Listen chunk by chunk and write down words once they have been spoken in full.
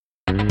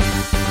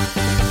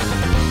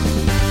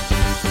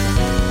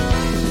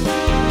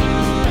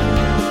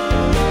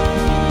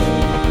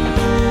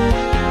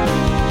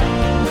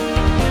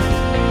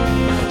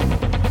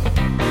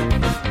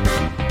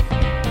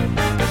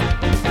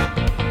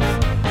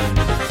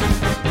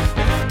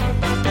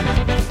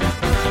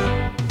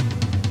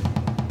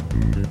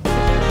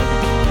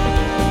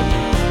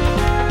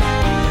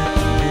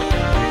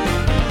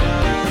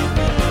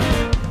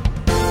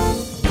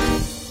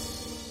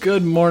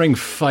Good morning,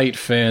 fight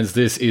fans.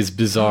 This is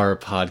Bizarre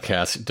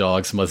Podcast,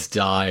 Dogs Must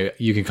Die.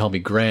 You can call me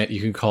Grant, you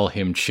can call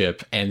him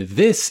Chip, and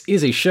this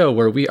is a show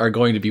where we are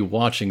going to be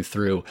watching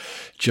through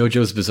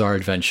JoJo's Bizarre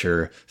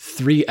Adventure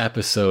 3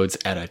 episodes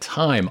at a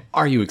time.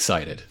 Are you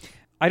excited?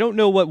 I don't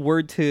know what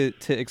word to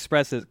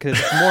express it, because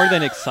it's more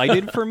than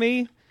excited for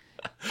me.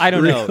 I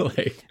don't know.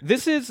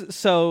 This is,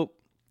 so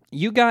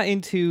you got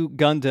into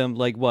Gundam,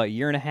 like, what, a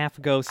year and a half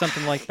ago,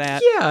 something like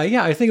that?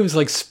 Yeah, I think it was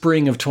like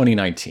spring of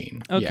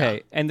 2019. Okay, yeah.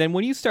 And then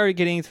when you started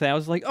getting into that, I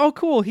was like, oh,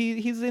 cool,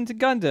 he's into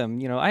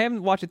Gundam. You know, I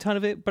haven't watched a ton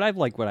of it, but I've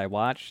liked what I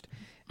watched.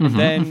 And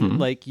then,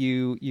 like,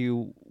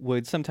 you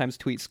would sometimes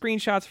tweet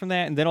screenshots from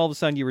that, and then all of a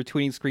sudden you were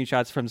tweeting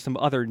screenshots from some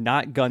other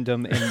not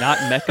Gundam and not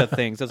mecha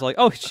things. I was like,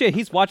 oh, shit,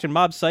 he's watching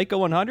Mob Psycho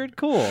 100?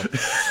 Cool.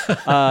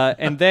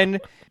 And then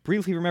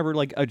briefly remember,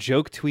 like, a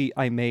joke tweet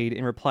I made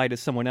in reply to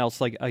someone else,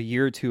 like, a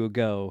year or two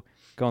ago,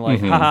 going like,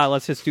 haha,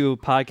 let's just do a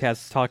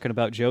podcast talking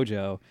about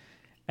JoJo.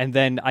 And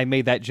then I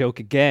made that joke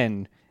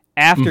again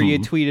after you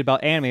had tweeted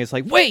about anime. It's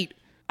like, wait,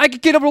 I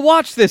could get able to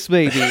watch this,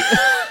 maybe.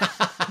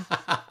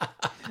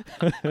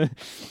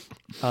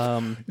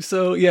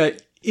 So, yeah,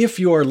 if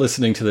you're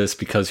listening to this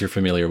because you're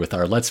familiar with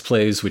our Let's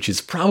Plays, which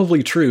is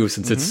probably true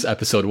since it's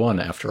episode 1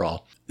 after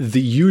all, the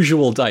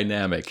usual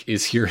dynamic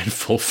is here in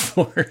full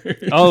force.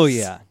 Oh,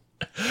 yeah.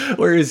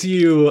 Whereas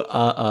you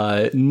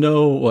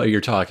know what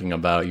you're talking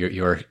about.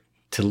 You're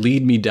to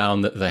lead me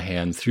down the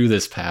hand through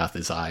this path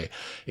as I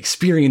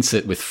experience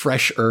it with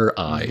fresher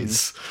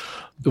eyes.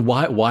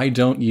 Why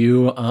don't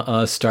you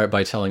start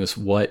by telling us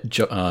what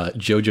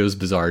JoJo's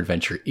Bizarre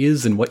Adventure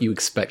is and what you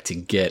expect to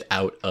get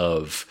out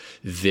of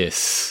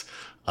this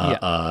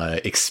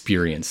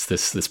experience,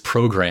 this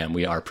program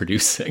we are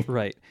producing?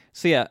 Right.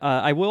 So yeah,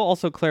 I will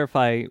also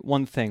clarify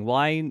one thing. While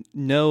I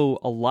know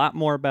a lot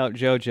more about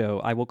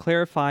JoJo, I will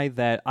clarify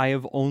that I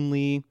have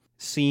only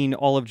seen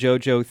all of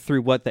JoJo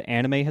through what the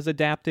anime has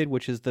adapted,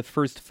 which is the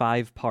first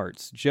 5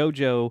 parts.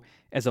 JoJo,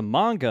 as a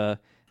manga,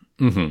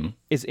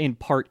 is in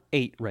part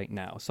 8 right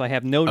now. So I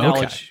have no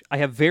knowledge. I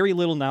have very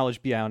little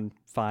knowledge beyond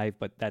 5,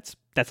 but that's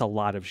a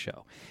lot of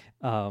show.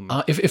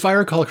 If I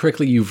recall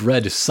correctly, you've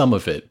read some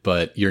of it,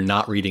 but you're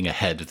not reading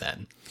ahead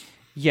then.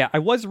 Yeah, I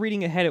was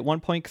reading ahead at one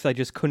point because I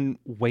just couldn't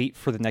wait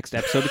for the next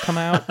episode to come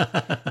out.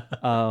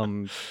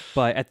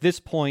 But at this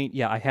point,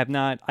 yeah, I have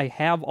not. I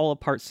have all of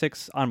part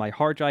 6 on my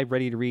hard drive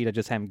ready to read. I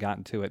just haven't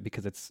gotten to it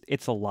because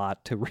it's a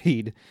lot to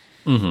read.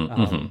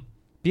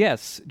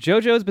 Yes,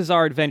 JoJo's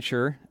Bizarre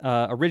Adventure,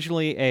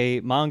 originally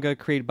a manga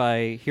created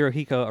by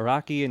Hirohiko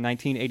Araki in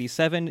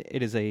 1987.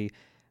 It is a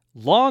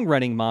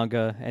long-running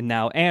manga and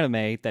now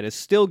anime that is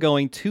still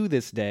going to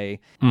this day.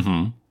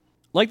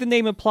 Like the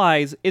name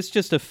implies, it's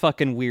just a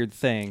fucking weird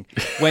thing.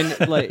 When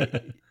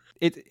like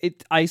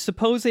I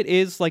suppose it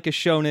is like a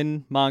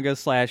shonen manga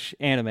 /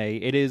 anime.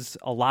 It is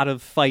a lot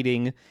of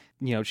fighting,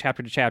 you know,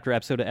 chapter to chapter,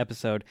 episode to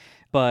episode.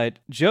 But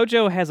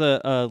JoJo has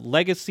a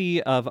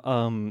legacy of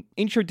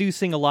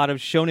introducing a lot of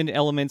shonen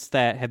elements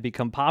that have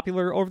become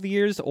popular over the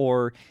years,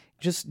 or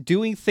just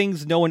doing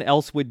things no one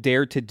else would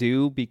dare to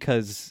do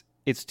because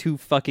it's too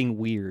fucking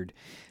weird.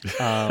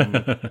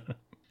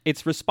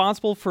 It's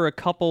responsible for a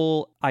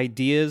couple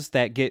ideas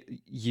that get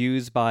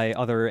used by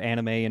other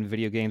anime and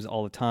video games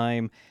all the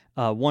time.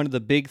 One of the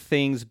big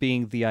things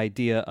being the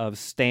idea of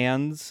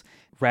stands.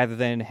 Rather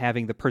than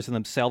having the person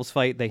themselves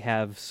fight, they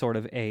have sort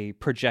of a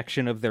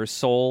projection of their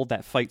soul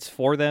that fights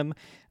for them.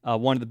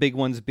 One of the big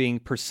ones being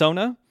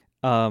Persona,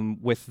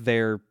 with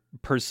their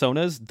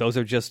personas. Those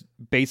are just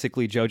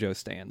basically JoJo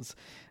stands.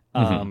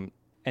 And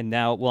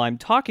now, while I'm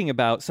talking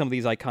about some of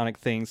these iconic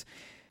things,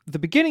 the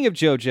beginning of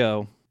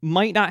JoJo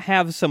might not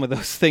have some of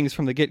those things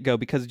from the get-go,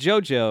 because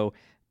JoJo,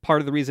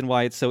 part of the reason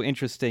why it's so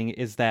interesting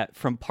is that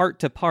from part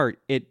to part,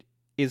 it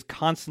is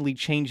constantly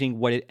changing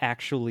what it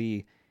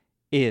actually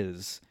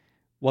is.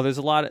 Well, there's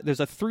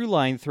a through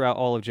line throughout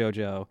all of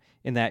JoJo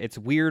in that it's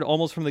weird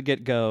almost from the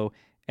get-go,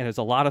 and there's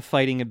a lot of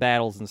fighting and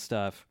battles and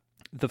stuff.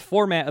 The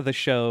format of the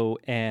show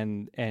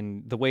and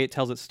the way it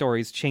tells its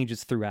stories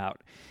changes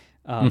throughout.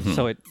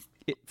 So it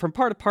from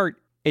part to part,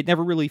 it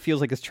never really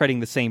feels like it's treading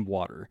the same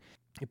water.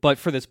 But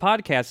for this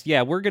podcast,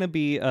 yeah, we're going to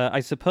be,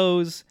 I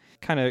suppose,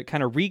 kind of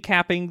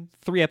recapping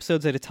 3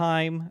 episodes at a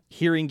time,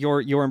 hearing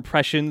your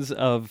impressions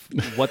of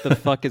what the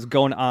fuck is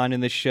going on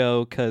in this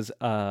show, because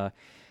I'm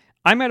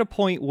at a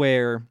point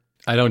where...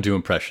 I don't do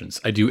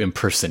impressions. I do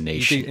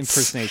impersonations. You do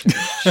impersonations,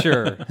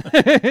 sure.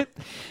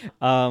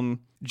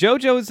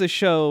 JoJo is a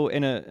show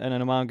in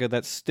a manga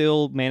that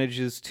still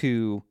manages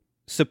to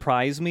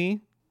surprise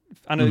me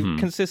on a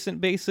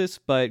consistent basis,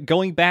 but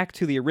going back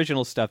to the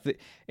original stuff,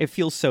 it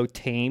feels so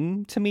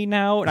tame to me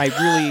now, and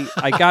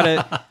I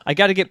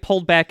gotta get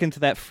pulled back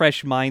into that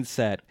fresh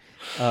mindset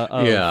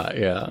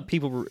of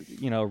people,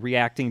 you know,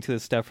 reacting to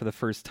this stuff for the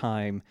first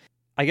time.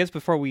 I guess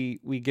before we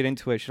get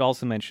into it, I should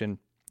also mention,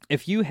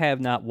 if you have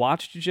not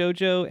watched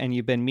JoJo and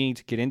you've been meaning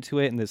to get into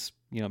it, and this,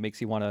 you know,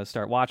 makes you want to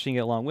start watching it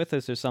along with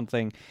us or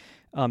something,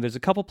 there's a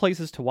couple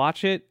places to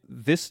watch it.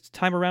 This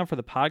time around for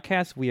the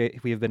podcast,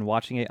 we have been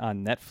watching it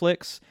on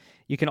Netflix.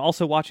 You can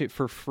also watch it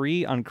for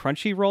free on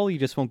Crunchyroll. You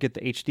just won't get the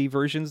HD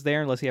versions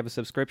there unless you have a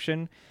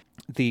subscription.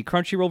 The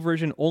Crunchyroll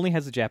version only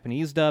has the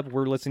Japanese dub.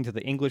 We're listening to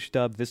the English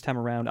dub this time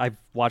around. I've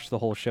watched the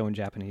whole show in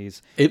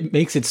Japanese. It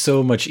makes it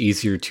so much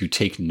easier to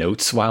take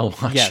notes while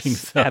watching.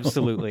 Yes,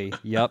 absolutely.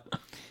 Yep.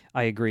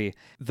 I agree.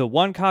 The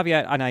one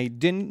caveat, and I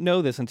didn't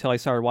know this until I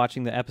started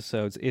watching the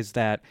episodes, is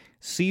that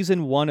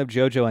season 1 of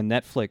JoJo on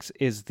Netflix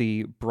is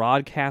the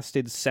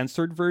broadcasted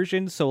censored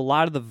version. So a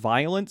lot of the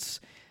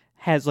violence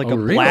has like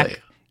black... Really?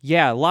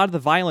 Yeah, a lot of the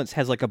violence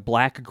has like a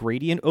black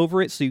gradient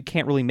over it, so you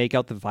can't really make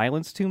out the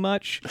violence too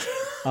much.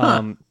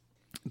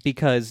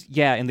 Because,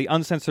 yeah, in the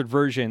uncensored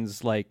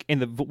versions, like in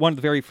the one of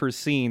the very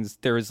first scenes,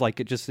 there is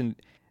like just an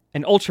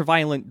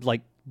ultra-violent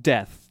like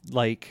death.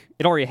 Like,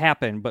 it already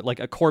happened, but like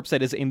a corpse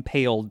that is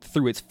impaled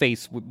through its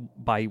face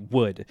by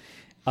wood.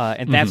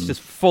 And that's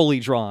just fully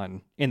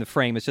drawn in the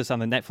frame. It's just on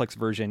the Netflix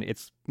version.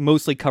 It's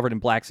mostly covered in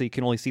black, so you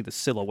can only see the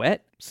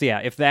silhouette. So yeah,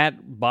 if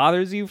that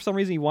bothers you for some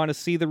reason, you want to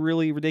see the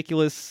really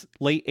ridiculous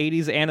late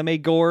 80s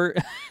anime gore,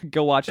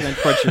 go watch it on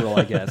Crunchyroll,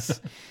 I guess.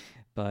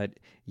 But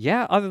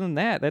yeah, other than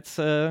that, that's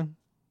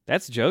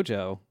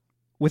JoJo.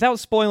 Without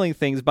spoiling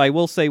things, but I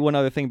will say one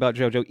other thing about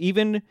JoJo.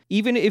 Even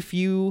if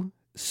you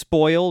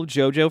spoil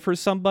JoJo for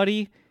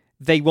somebody,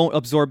 they won't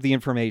absorb the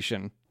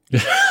information.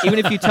 Even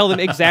if you tell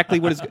them exactly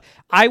what is...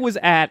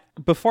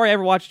 Before I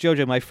ever watched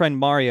JoJo, my friend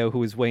Mario, who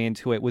was way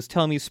into it, was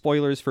telling me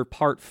spoilers for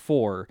part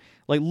 4.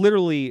 Like,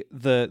 literally,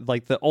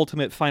 the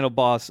ultimate final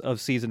boss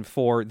of season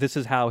 4, this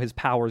is how his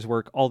powers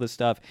work, all this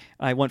stuff.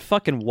 And I went,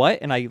 fucking what?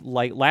 And I,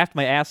 laughed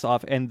my ass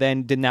off and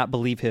then did not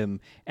believe him.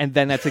 And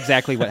then that's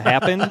exactly what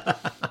happened.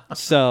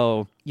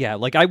 So, yeah,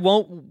 I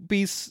won't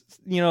be,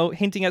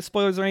 hinting at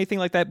spoilers or anything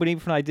like that, but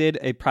even if I did,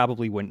 it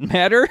probably wouldn't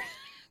matter.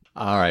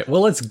 All right,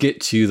 well, let's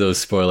get to those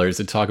spoilers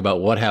and talk about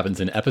what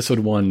happens in episode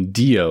 1,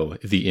 Dio,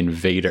 the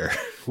Invader.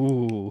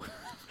 Ooh.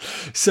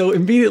 So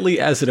immediately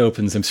as it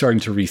opens, I'm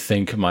starting to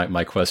rethink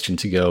my question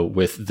to go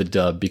with the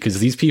dub, because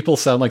these people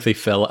sound like they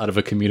fell out of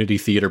a community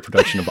theater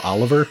production of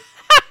Oliver.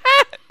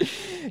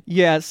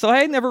 Yeah, so I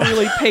had never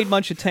really paid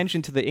much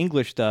attention to the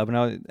English dub,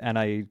 and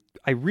I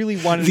really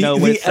wanted to know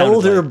what it sounded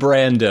like. The elder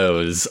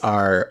Brandos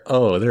are,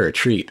 they're a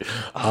treat.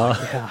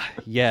 Yeah,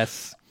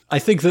 yes. I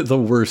think that the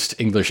worst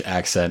English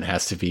accent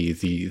has to be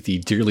the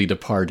dearly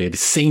departed,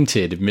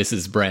 sainted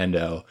Mrs.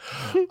 Brando.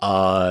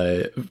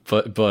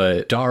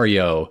 But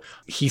Dario,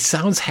 he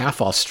sounds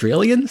half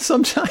Australian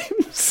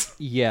sometimes.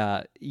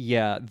 Yeah.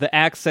 The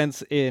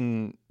accents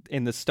in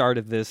the start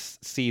of this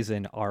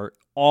season are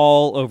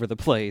all over the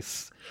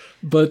place.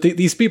 But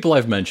these people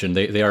I've mentioned,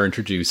 they are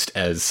introduced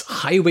as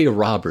highway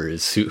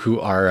robbers who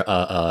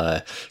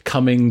are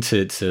coming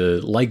to,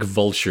 like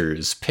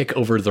vultures, pick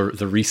over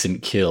the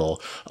recent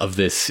kill of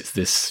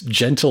this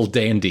gentle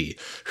dandy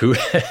who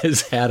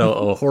has had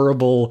a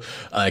horrible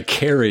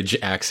carriage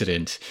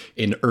accident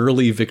in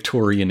early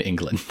Victorian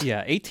England. Yeah,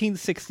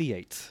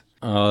 1868.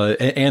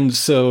 And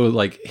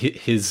so,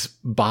 his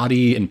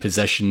body and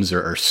possessions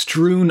are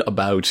strewn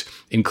about,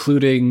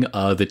 including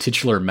the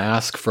titular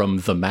mask from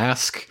The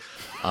Mask.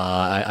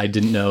 I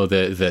didn't know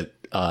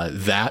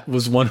that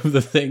was one of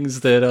the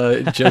things that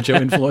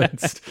JoJo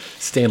influenced.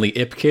 Stanley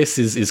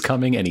Ipkiss is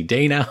coming any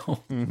day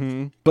now.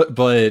 Mm-hmm.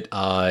 But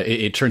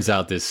it turns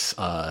out this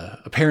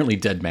apparently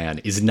dead man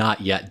is not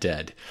yet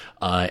dead,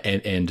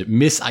 and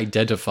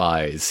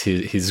misidentifies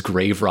his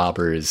grave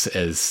robbers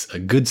as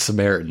good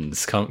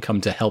Samaritans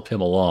come to help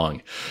him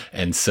along,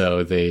 and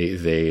so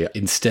they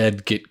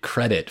instead get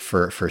credit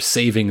for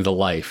saving the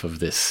life of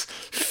this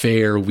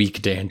fair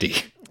weak dandy.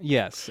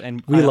 Yes,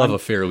 and we love a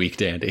fair weak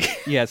dandy.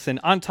 Yes,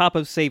 and on top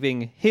of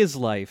saving his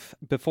life,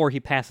 before he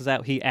passes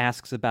out, he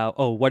asks about,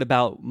 what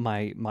about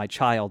my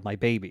child, my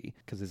baby?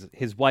 Because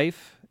his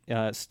wife,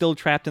 still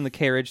trapped in the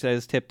carriage that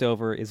is tipped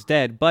over, is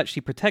dead, but she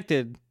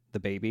protected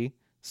the baby,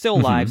 still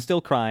alive, still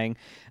crying.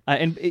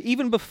 And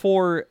even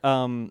before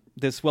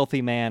this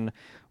wealthy man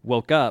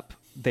woke up,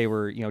 they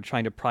were,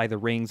 trying to pry the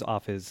rings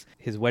off his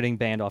wedding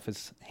band off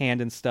his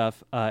hand and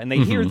stuff. And they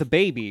hear the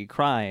baby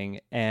crying,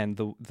 and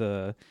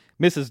the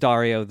Mrs.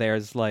 Dario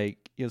there's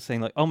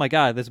saying oh my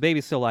God, this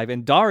baby's still alive.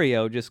 And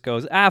Dario just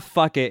goes,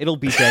 fuck it, it'll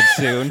be dead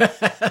soon.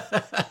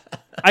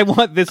 I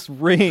want this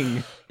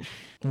ring.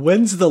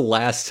 When's the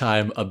last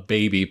time a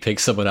baby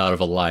picked someone out of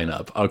a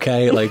lineup?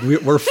 Okay,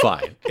 we're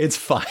fine. It's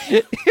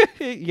fine.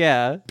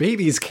 Yeah.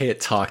 Babies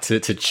can't talk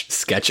to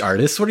sketch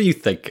artists. What are you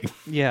thinking?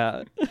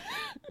 Yeah.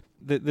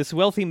 This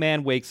wealthy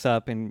man wakes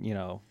up and,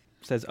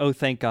 says, "Oh,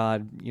 thank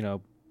God,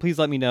 please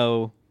let me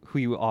know who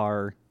you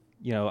are.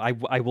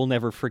 I will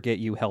never forget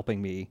you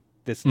helping me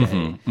this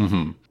day."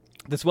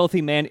 This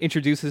wealthy man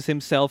introduces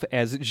himself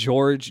as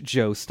George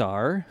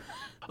Joestar.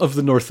 Of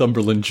the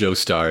Northumberland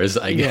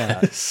Joestars, I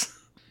guess.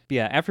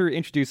 Yeah, after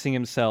introducing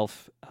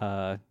himself,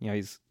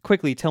 he's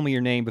quickly, "Tell me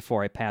your name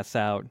before I pass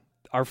out."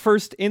 Our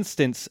first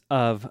instance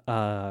of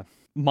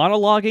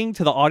monologuing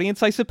to the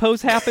audience, I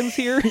suppose, happens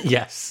here.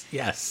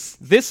 Yes.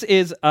 This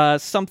is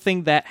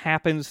something that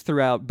happens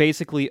throughout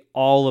basically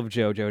all of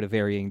JoJo to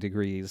varying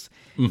degrees.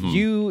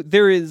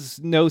 There is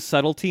no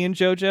subtlety in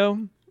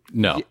JoJo.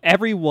 No.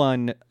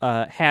 Everyone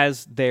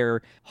has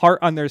their heart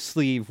on their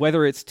sleeve,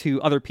 whether it's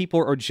to other people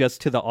or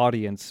just to the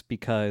audience,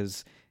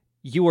 because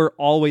you are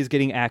always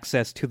getting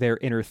access to their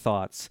inner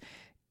thoughts.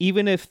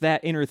 Even if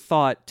that inner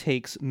thought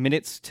takes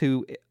minutes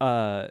to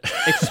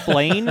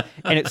explain,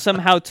 and it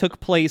somehow took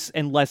place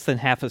in less than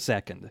half a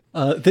second.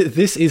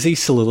 This is a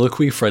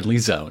soliloquy-friendly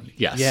zone,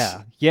 yes.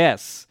 Yeah,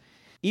 yes.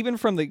 Even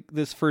from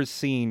this first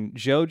scene,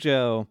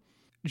 Jojo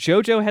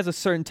has a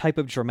certain type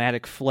of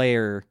dramatic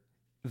flair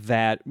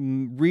that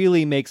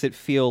really makes it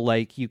feel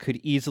like you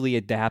could easily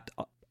adapt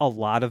a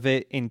lot of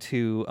it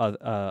into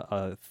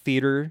a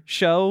theater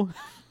show.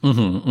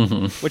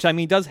 Which, I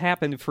mean, does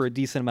happen for a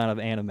decent amount of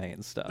anime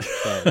and stuff.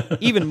 But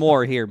even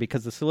more here,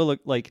 because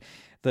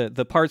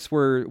the parts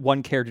where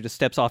one character just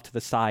steps off to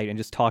the side and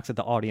just talks at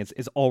the audience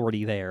is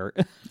already there.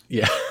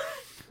 Yeah.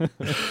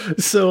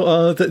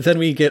 So then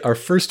we get our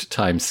first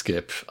time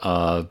skip,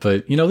 but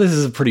this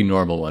is a pretty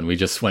normal one. We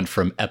just went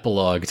from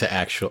epilogue to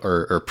actual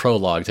or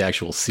prologue to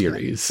actual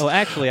series. Oh,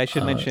 actually, I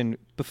should mention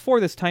before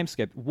this time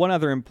skip one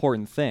other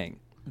important thing.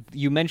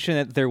 You mentioned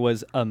that there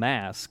was a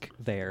mask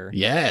there.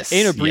 Yes.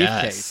 In a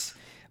briefcase. Yes.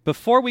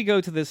 Before we go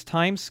to this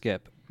time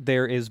skip,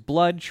 there is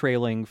blood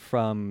trailing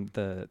from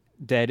the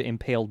dead,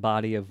 impaled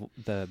body of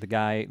the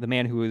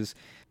man who was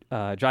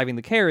driving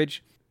the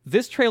carriage.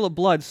 This trail of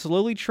blood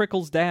slowly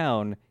trickles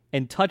down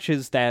and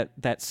touches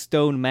that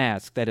stone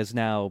mask that has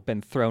now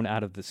been thrown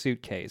out of the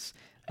suitcase.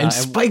 And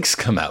spikes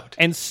come out.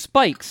 And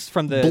spikes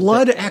from the...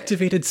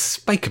 Blood-activated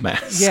spike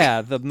mask.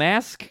 Yeah, the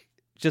mask,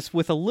 just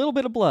with a little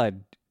bit of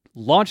blood,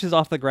 launches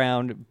off the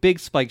ground, big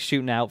spikes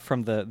shooting out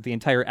from the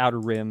entire outer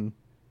rim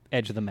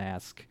edge of the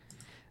mask.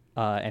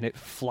 And it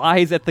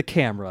flies at the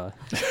camera.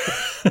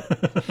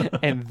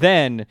 And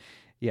then,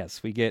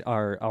 yes, we get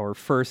our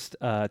first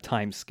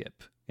time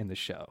skip in the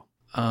show.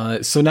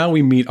 So now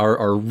we meet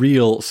our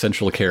real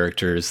central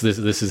characters.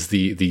 This is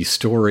the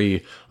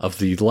story of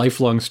the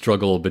lifelong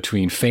struggle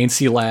between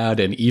Fancy Lad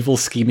and evil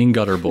scheming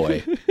Gutter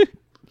Boy.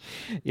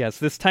 Yes,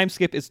 this time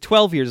skip is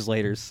 12 years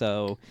later,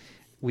 so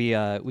we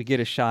get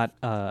a shot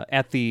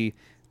at the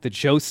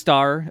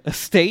Joestar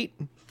estate,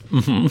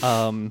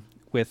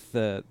 with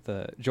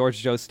the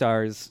George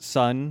Joestar's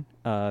son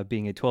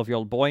being a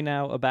 12-year-old boy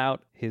now,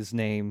 about his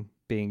name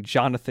being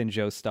Jonathan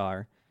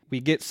Joestar. We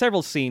get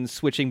several scenes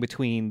switching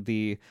between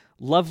the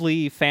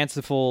lovely,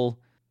 fanciful,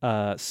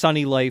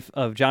 sunny life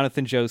of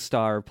Jonathan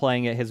Joestar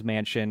playing at his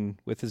mansion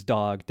with his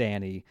dog,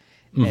 Danny,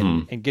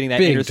 and getting that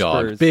big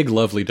interspersed. Dog, big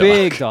lovely dog.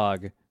 Big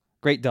dog.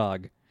 Great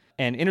dog.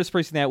 And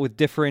interspersing that with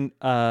different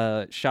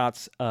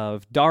shots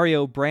of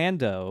Dario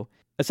Brando,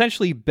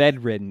 essentially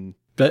bedridden.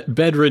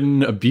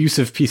 Bedridden,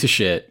 abusive piece of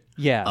shit.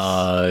 Yes.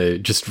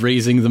 Just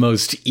raising the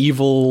most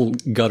evil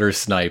gutter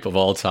snipe of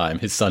all time,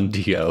 his son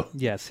Dio.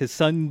 Yes, his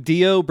son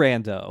Dio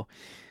Brando,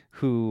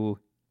 who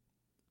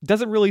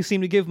doesn't really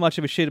seem to give much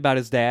of a shit about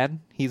his dad.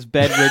 He's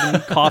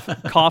bedridden,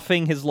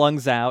 coughing his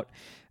lungs out,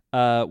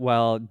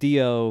 while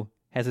Dio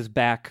has his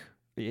back,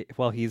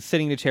 while he's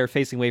sitting in a chair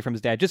facing away from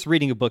his dad, just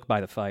reading a book by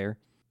the fire.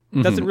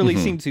 Doesn't really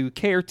seem to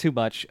care too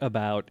much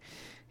about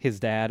his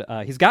dad.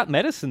 He's got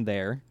medicine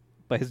there,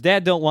 but his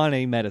dad don't want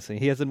any medicine.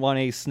 He doesn't want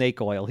any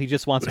snake oil. He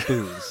just wants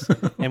booze.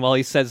 And while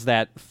he says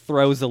that,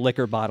 throws a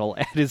liquor bottle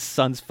at his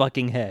son's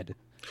fucking head.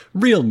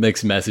 Real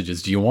mixed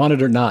messages. Do you want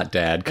it or not,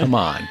 Dad? Come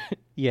on.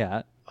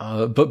 Yeah.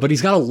 But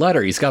he's got a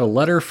letter. He's got a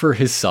letter for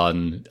his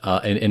son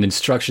and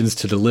instructions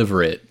to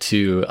deliver it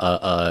to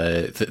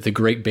the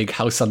great big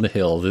house on the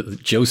hill, the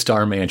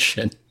Joestar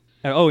Mansion.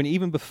 Oh, and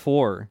even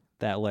before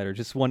that letter,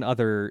 just one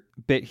other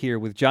bit here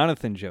with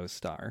Jonathan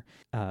Joestar,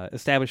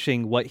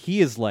 establishing what he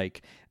is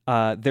like.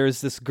 There's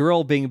this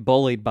girl being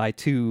bullied by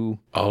two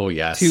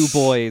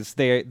boys.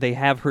 They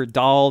have her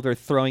doll. They're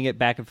throwing it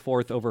back and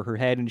forth over her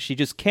head, and she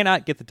just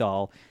cannot get the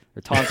doll.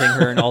 They're taunting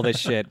her and all this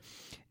shit.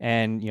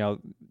 And,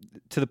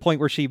 to the point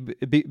where she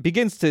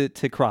begins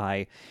to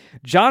cry.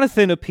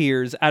 Jonathan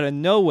appears out of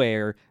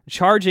nowhere,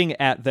 charging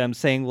at them,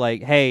 saying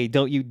like, "Hey,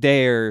 don't you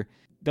dare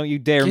mess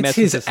with this lady." Gets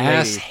his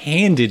ass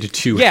handed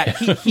to him. Yeah,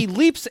 he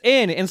leaps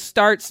in and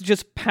starts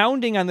just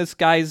pounding on this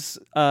guy's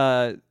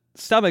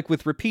stomach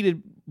with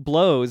repeated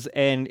blows,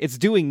 and it's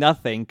doing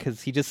nothing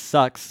because he just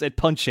sucks at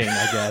punching,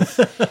 I guess.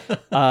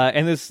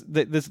 And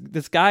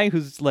this guy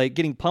who's like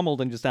getting pummeled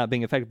and just not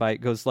being affected by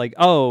it goes like,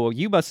 "Oh,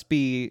 you must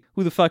be,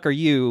 who the fuck are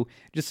you?"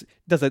 Just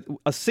does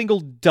a single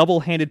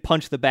double-handed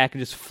punch to the back and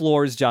just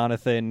floors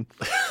Jonathan.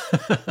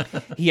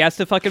 He has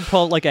to fucking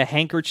pull like a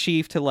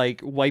handkerchief to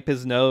like wipe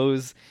his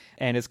nose,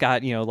 and it's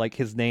got, like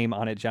his name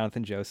on it,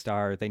 Jonathan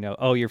Joestar. They know,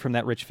 oh, you're from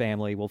that rich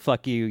family. Well,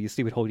 fuck you, you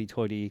stupid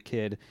hoity-toity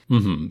kid.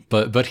 Mm-hmm.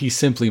 But he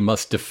simply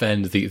must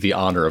defend the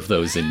honor of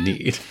those in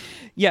need.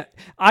 Yeah,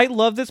 I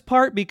love this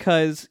part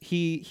because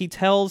he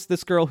tells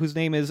this girl whose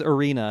name is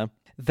Irina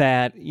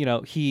that,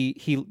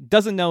 he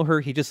doesn't know her.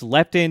 He just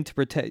leapt in to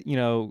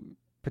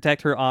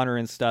protect her honor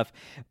and stuff.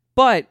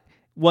 But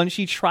when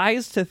she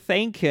tries to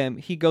thank him,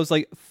 he goes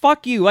like,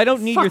 "Fuck you, I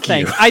don't need your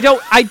thanks.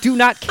 I do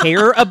not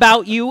care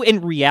about you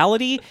in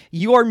reality.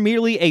 You are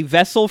merely a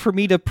vessel for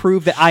me to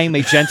prove that I am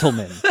a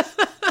gentleman."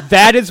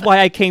 That is why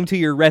I came to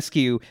your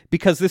rescue,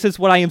 because this is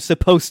what I am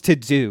supposed to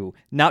do,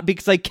 not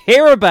because I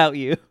care about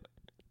you.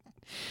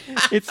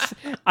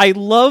 I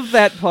love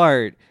that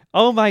part.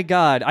 Oh my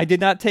god, I did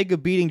not take a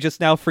beating just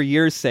now for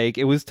your sake.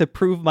 It was to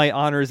prove my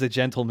honor as a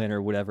gentleman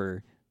or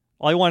whatever.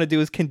 All I want to do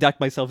is conduct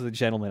myself as a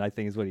gentleman, I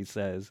think is what he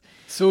says.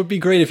 So it'd be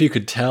great if you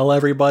could tell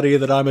everybody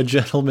that I'm a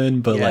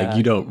gentleman, but like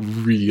you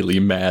don't really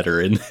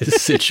matter in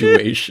this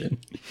situation.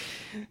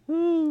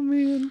 Oh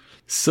man.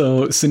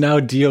 So now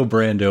Dio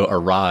Brando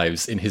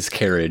arrives in his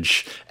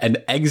carriage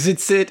and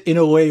exits it in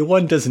a way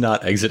one does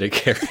not exit a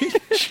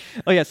carriage.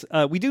 Oh yes,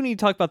 we do need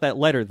to talk about that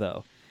letter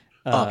though.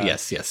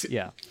 Yes.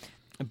 Yeah.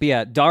 But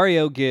yeah,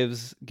 Dario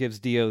gives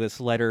Dio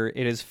this letter.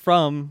 It is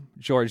from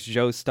George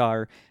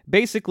Joestar.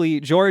 Basically,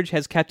 George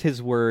has kept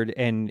his word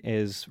and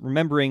is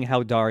remembering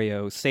how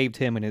Dario saved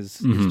him and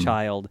his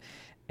child.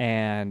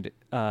 And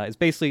it's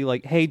basically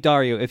like, hey,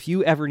 Dario, if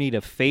you ever need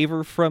a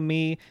favor from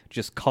me,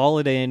 just call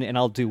it in and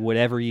I'll do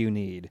whatever you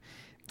need.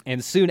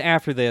 And soon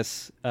after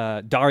this,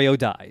 Dario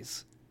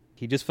dies.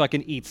 He just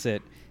fucking eats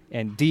it.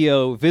 And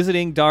Dio,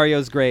 visiting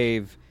Dario's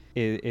grave,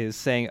 is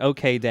saying,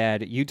 okay,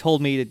 Dad, you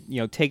told me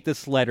to, take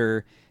this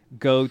letter,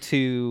 go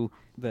to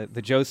the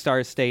Joestar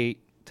estate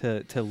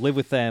to live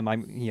with them.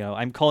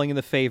 I'm calling in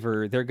the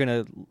favor. They're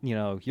gonna,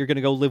 you're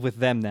gonna go live with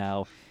them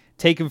now.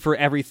 Take them for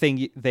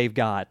everything they've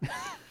got.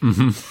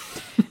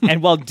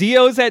 And while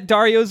Dio's at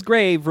Dario's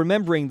grave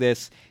remembering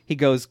this, he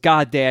goes,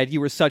 God, Dad,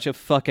 you were such a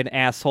fucking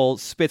asshole.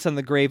 Spits on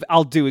the grave.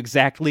 I'll do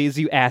exactly as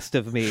you asked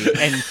of me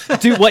and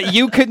do what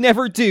you could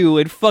never do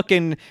and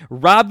fucking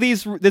rob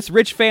this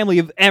rich family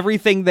of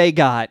everything they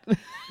got.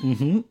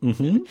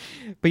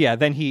 But yeah,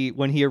 then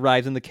when he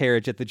arrives in the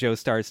carriage at the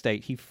Joestar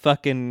estate, he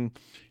fucking...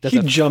 He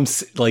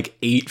jumps like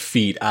 8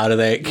 feet out of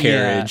that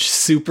carriage,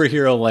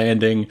 superhero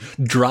landing,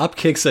 drop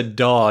kicks a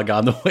dog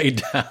on the way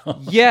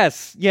down.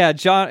 Yes, yeah,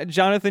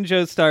 Jonathan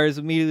Joestar is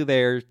immediately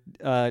there,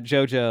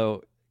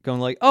 Jojo, going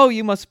like, oh,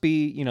 you must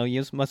be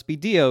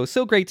Dio.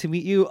 So great to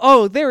meet you.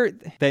 Oh,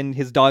 then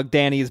his dog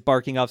Danny is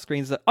barking off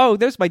screen. Oh,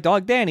 there's my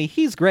dog Danny.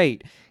 He's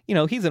great.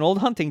 He's an old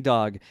hunting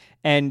dog.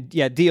 And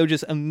yeah, Dio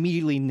just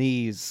immediately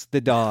knees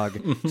the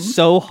dog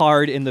so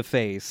hard in the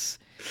face.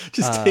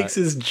 Just takes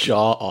his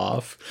jaw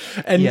off.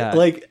 And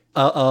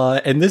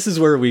and this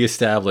is where we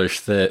establish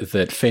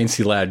that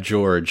Fancy Lad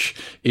George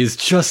is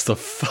just the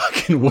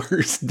fucking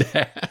worst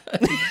dad.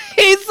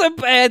 He's a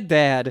bad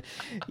dad.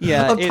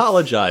 Yeah.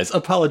 Apologize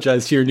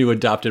to your new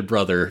adopted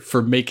brother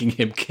for making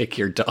him kick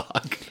your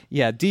dog.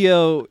 Yeah,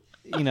 Dio,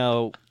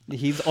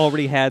 he's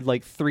already had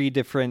like 3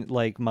 different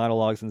like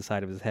monologues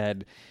inside of his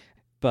head.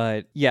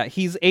 But yeah,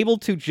 he's able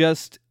to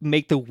just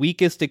make the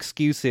weakest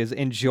excuses,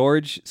 and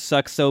George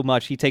sucks so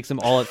much he takes them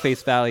all at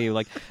face value.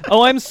 Like,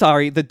 oh, I'm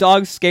sorry, the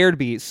dog scared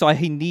me, so I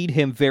need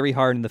him very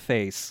hard in the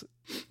face.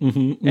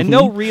 And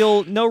no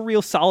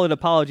real solid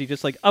apology,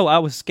 just like, oh, I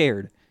was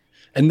scared.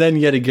 And then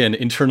yet again,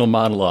 internal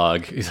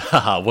monologue.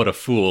 Haha, what a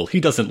fool. He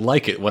doesn't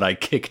like it when I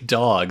kick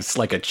dogs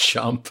like a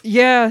chump.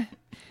 Yeah.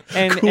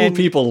 And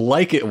people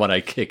like it when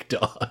I kick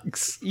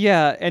dogs.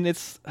 Yeah, and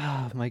it's,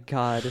 oh my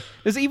god.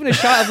 There's even a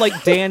shot of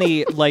like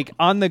Danny like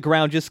on the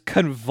ground just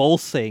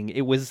convulsing.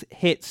 It was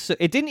hit, so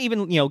it didn't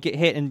even, get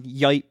hit and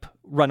yipe,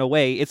 run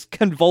away. It's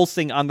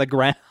convulsing on the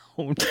ground.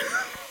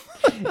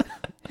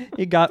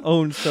 It got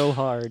owned so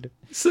hard.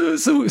 So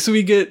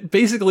we get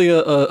basically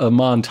a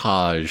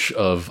montage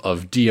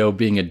of Dio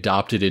being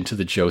adopted into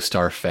the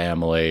Joestar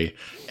family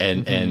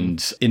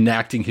and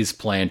enacting his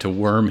plan to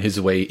worm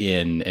his way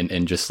in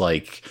and just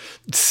like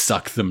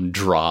suck them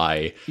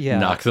dry,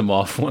 knock them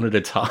off one at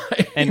a time.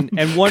 And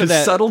one of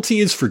that subtlety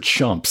is for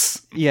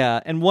chumps. Yeah,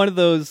 and one of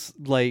those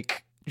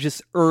like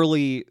just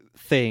early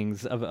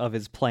things of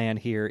his plan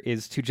here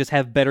is to just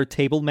have better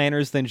table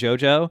manners than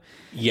Jojo.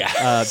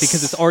 Yeah.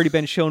 Because it's already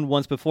been shown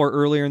once before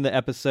earlier in the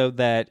episode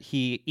that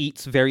he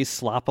eats very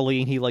sloppily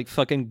and he like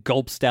fucking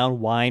gulps down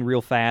wine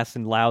real fast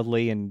and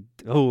loudly, and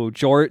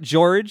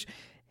George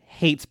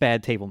hates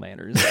bad table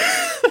manners.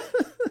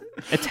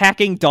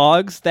 Attacking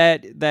dogs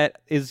that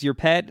is your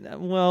pet,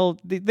 well,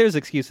 there's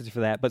excuses for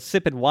that, but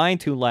sipping wine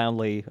too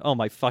loudly, oh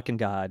my fucking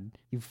god,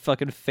 you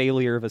fucking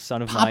failure of a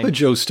son of mine. Papa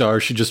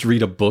Joestar should just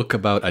read a book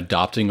about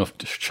adopting a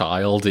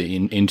child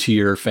into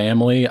your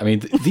family. I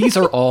mean, these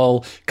are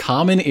all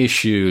common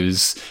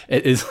issues.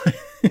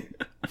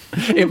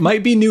 It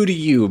might be new to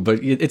you, but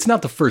it's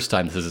not the first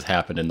time this has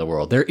happened in the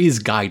world. There is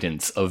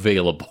guidance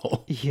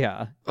available.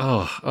 Yeah.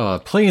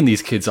 Playing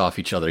these kids off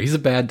each other. He's a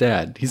bad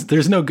dad.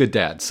 There's no good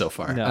dad so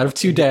far. No, out of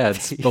 2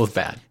 dads, both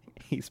bad.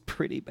 He's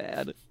pretty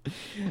bad.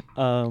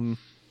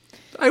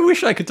 I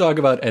wish I could talk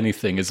about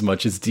anything as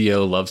much as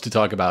Dio loves to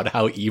talk about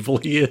how evil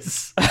he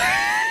is.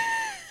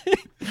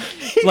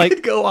 He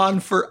could go on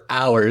for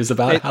hours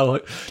about how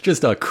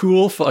just a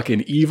cool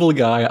fucking evil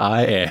guy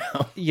I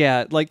am.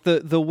 Yeah, like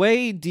the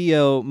way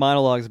Dio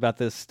monologues about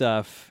this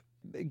stuff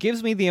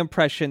gives me the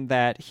impression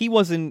that he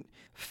wasn't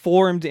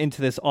formed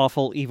into this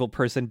awful evil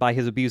person by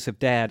his abusive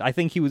dad. I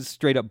think he was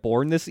straight up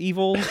born this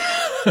evil,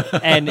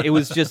 and it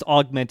was just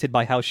augmented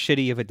by how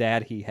shitty of a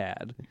dad he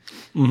had.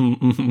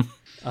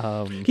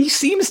 He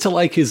seems to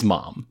like his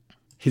mom.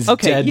 His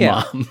Okay, dead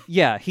yeah. mom.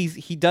 Yeah,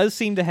 he does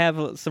seem to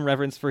have some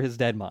reverence for his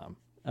dead mom,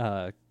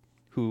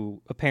 who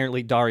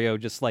apparently Dario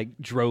just like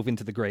drove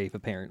into the grave,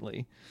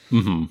 apparently.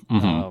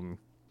 And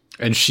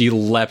she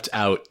leapt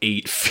out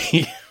 8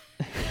 feet.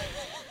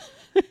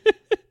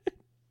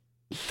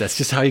 That's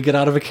just how you get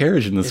out of a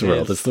carriage in this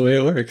world. That's the way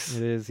it works.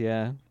 It is,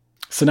 yeah.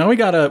 So now we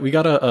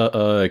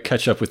gotta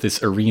catch up with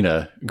this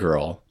Irina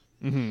girl.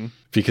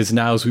 Because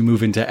now as we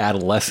move into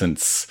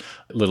adolescence,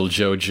 little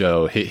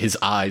Jojo, his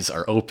eyes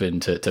are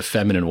open to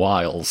feminine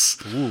wiles,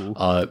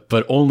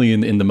 but only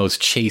in the most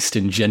chaste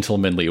and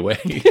gentlemanly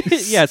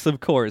ways. Yes,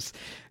 of course.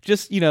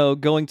 Just,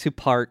 going to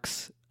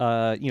parks,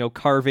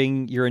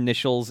 carving your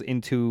initials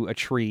into a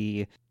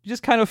tree.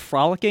 Just kind of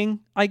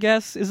frolicking, I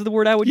guess, is the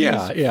word I would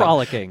use. Yeah.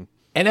 Frolicking.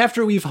 And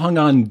after we've hung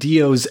on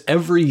Dio's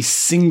every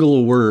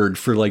single word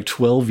for like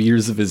 12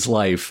 years of his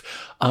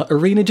life,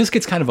 Irina just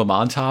gets kind of a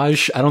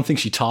montage. I don't think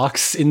she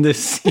talks in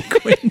this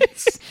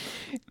sequence.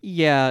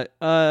 Yeah.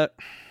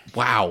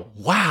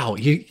 Wow.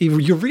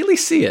 You really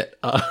see it.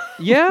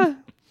 Yeah.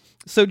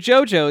 So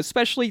Jojo,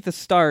 especially at the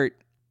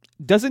start,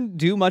 doesn't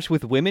do much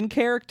with women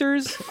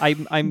characters.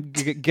 I'm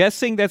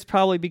guessing that's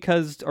probably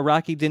because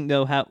Araki didn't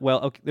know how. Well,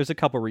 okay, there's a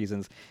couple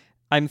reasons.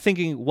 I'm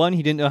thinking, one,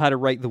 he didn't know how to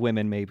write the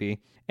women, maybe.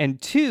 And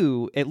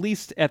two, at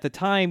least at the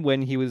time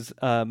when he was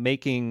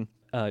making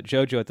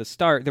JoJo at the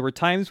start, there were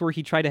times where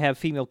he tried to have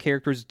female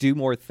characters do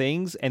more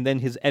things, and then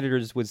his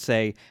editors would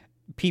say,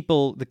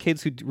 the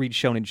kids who read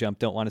Shonen Jump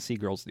don't want to see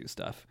girls do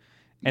stuff.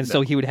 And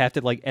so he would have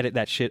to, like, edit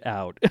that shit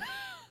out.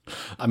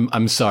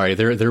 I'm sorry.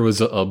 There was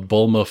a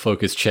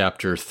Bulma-focused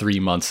chapter 3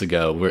 months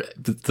ago where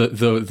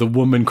the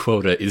woman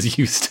quota is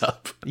used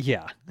up.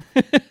 Yeah.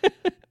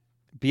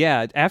 But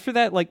yeah, after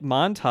that, like,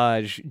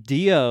 montage,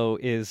 Dio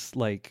is,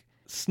 like,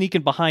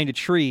 sneaking behind a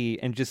tree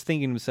and just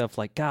thinking to himself,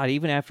 like, God,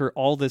 even after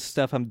all this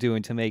stuff I'm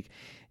doing to make,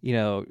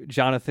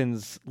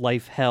 Jonathan's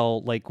life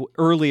hell, like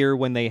earlier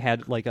when they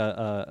had like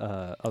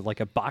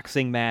a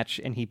boxing match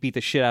and he beat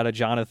the shit out of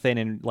Jonathan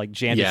and like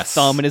jammed his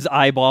thumb in his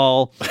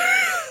eyeball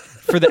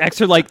for the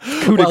extra like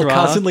coup de While grace.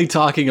 Constantly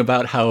talking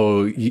about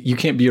how you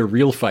can't be a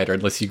real fighter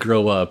unless you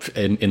grow up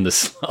in the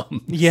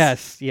slums.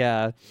 Yes,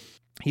 yeah.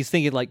 He's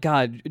thinking like,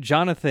 God,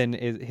 Jonathan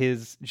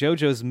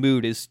JoJo's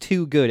mood is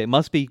too good. It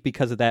must be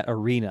because of that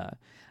arena.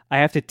 I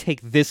have to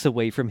take this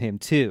away from him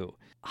too.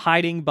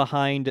 Hiding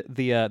behind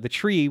the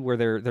tree where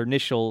their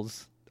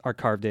initials are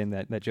carved in,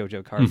 that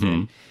JoJo carved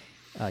in.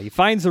 He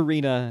finds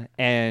Arena,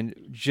 and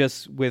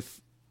just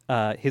with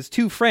his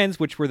two friends,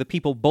 which were the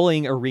people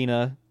bullying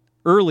Arena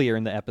earlier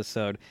in the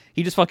episode,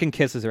 he just fucking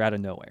kisses her out of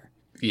nowhere.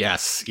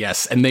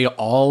 Yes. And they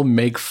all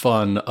make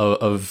fun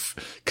of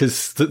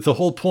because the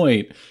whole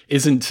point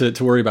isn't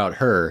to worry about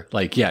her.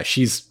 Like, yeah,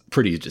 she's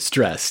pretty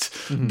distressed,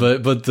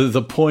 but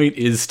the point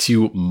is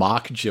to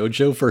mock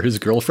JoJo for his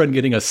girlfriend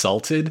getting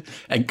assaulted,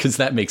 and because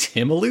that makes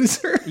him a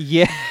loser.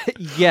 Yeah,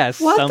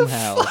 yes, What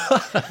somehow. the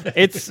fuck?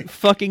 It's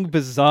fucking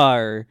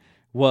bizarre.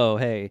 Whoa,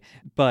 hey.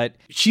 But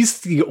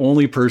she's the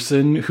only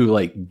person who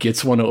like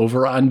gets one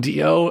over on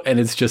Dio, and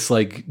it's just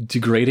like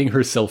degrading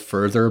herself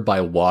further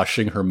by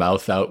washing her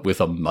mouth out with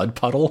a mud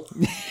puddle.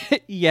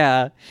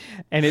 yeah,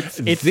 and it's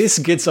this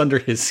gets under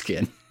his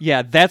skin.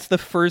 Yeah, that's the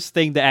first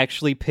thing to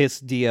actually piss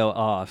Dio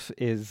off,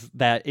 is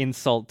that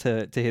insult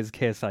to his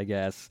kiss, I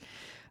guess.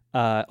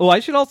 I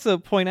should also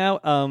point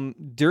out,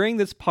 during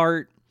this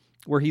part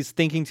where he's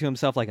thinking to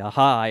himself, like,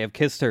 aha, I have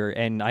kissed her,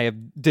 and I have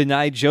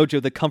denied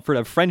JoJo the comfort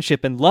of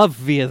friendship and love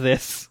via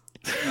this.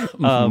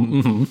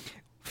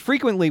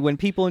 Frequently, when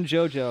people in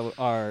JoJo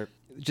are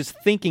just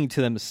thinking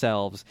to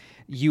themselves,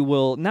 you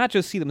will not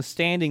just see them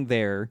standing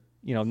there,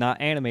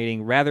 not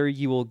animating. Rather,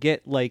 you will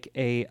get like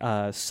a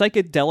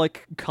psychedelic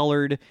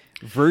colored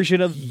version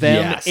of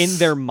them in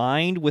their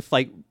mind with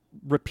like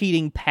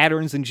repeating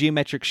patterns and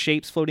geometric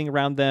shapes floating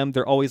around them.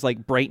 They're always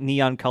like bright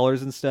neon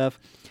colors and stuff.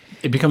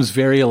 It becomes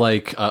very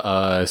like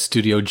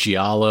Studio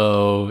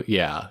Giallo.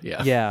 Yeah.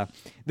 Yeah.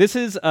 This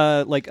is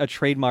like a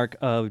trademark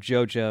of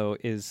JoJo,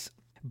 is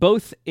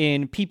both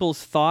in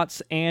people's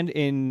thoughts and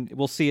in,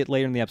 we'll see it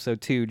later in the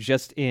episode too,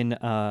 just in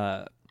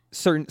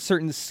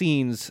certain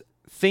scenes.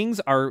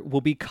 Things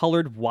will be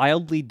colored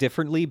wildly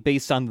differently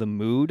based on the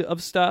mood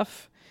of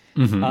stuff.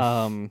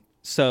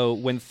 So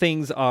when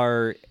things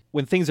are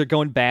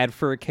going bad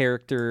for a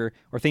character,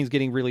 or things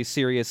getting really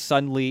serious,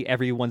 suddenly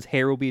everyone's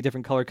hair will be a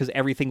different color because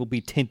everything will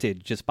be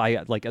tinted just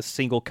by like a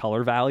single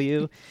color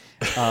value.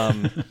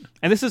 And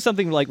this is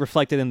something like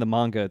reflected in the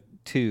manga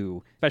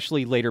too,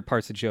 especially later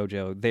parts of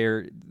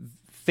JoJo.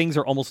 Things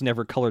are almost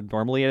never colored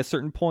normally at a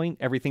certain point.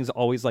 Everything's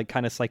always like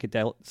kind of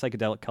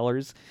psychedelic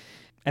colors.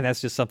 And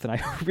that's just something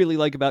I really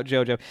like about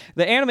JoJo.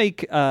 The anime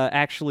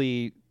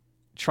actually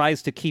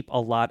tries to keep a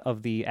lot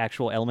of the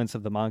actual elements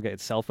of the manga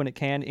itself when it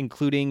can,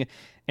 including,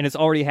 and it's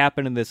already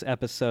happened in this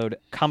episode,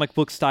 comic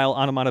book style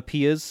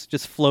onomatopoeias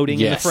just floating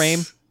in the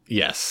frame.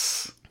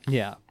 Yes.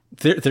 Yeah.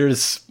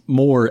 There's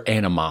more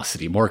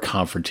animosity, more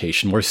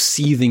confrontation, more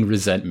seething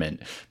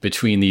resentment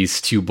between these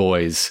two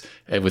boys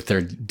with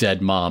their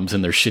dead moms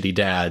and their shitty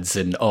dads.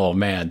 And oh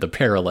man, the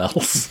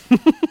parallels.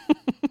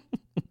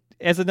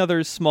 as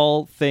another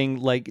small thing,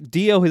 like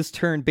Dio has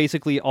turned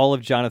basically all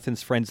of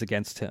Jonathan's friends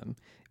against him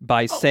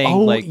by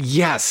saying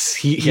yes,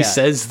 he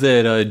says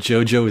that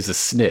JoJo is a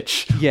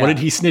snitch. Yeah. What did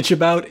he snitch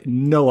about?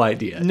 No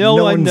idea. No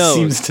one knows.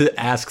 Seems to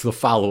ask the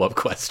follow-up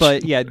question.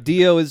 But yeah,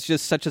 Dio is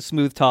just such a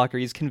smooth talker.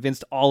 He's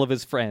convinced all of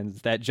his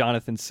friends that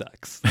Jonathan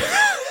sucks.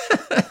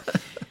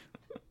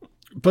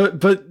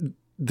 But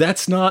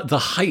that's not the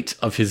height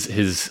of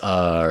his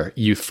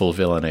youthful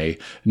villainy.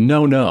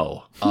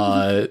 No.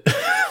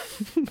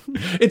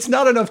 It's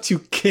not enough to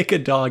kick a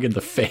dog in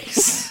the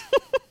face.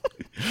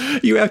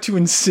 You have to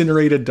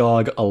incinerate a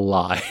dog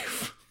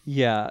alive.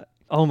 Yeah.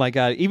 Oh my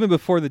God. Even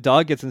before the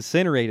dog gets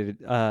incinerated,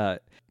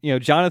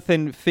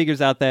 Jonathan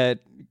figures out that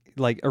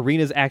like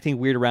Irina's acting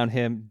weird around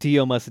him.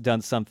 Dio must have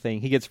done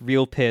something. He gets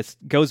real pissed,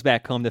 goes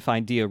back home to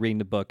find Dio reading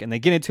the book, and they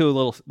get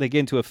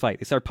into a fight.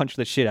 They start punching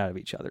the shit out of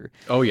each other.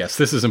 Oh yes,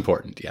 this is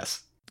important.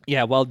 Yes.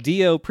 Yeah, while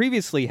Dio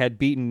previously had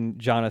beaten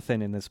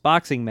Jonathan in this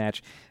boxing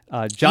match,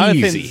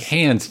 Jonathan's easy,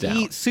 hands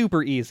down.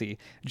 Super easy.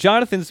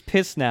 Jonathan's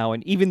pissed now,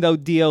 and even though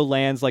Dio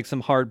lands like some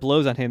hard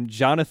blows on him,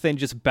 Jonathan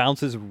just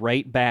bounces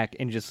right back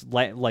and just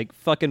like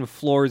fucking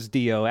floors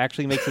Dio,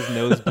 actually makes his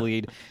nose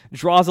bleed,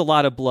 draws a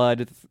lot of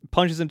blood,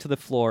 punches him to the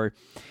floor,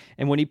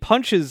 and when he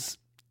punches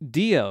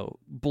Dio,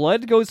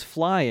 blood goes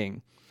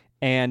flying.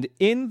 And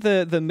in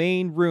the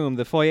main room,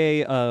 the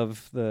foyer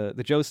of the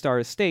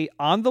Joestar estate,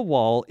 on the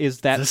wall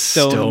is that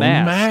stone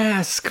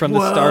mask from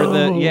the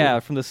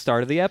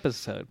start of the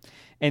episode.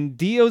 And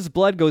Dio's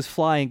blood goes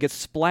flying, gets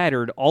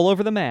splattered all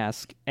over the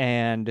mask,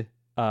 and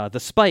the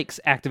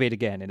spikes activate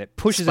again, and it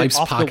pushes it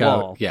off the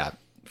wall. Yeah,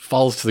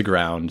 falls to the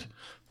ground.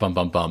 Bum,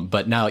 bum, bum.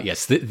 But now,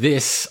 yes,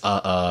 this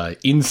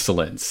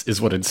insolence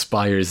is what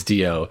inspires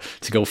Dio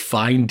to go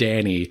find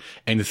Danny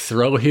and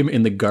throw him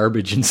in the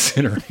garbage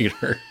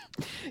incinerator.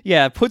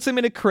 Yeah, puts him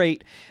in a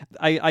crate.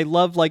 I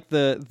love like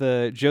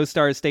the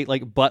Joestar estate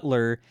like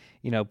butler,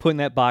 putting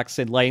that box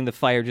in, lighting the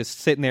fire, just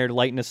sitting there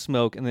lighting a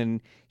smoke, and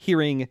then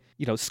hearing,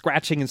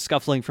 scratching and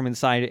scuffling from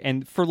inside,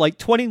 and for like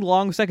 20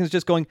 long seconds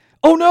just going,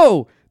 "Oh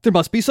no, there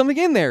must be something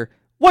in there.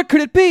 What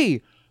could it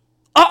be?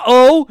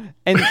 Uh-oh,"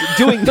 and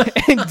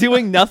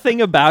doing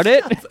nothing about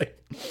it.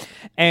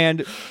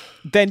 And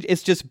then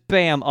it's just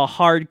bam, a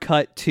hard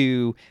cut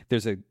to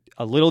there's a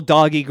little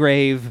doggy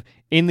grave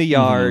in the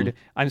yard. Mm-hmm.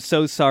 "I'm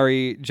so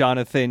sorry,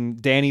 Jonathan.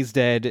 Danny's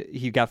dead.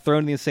 He got thrown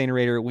in the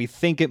incinerator. We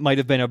think it might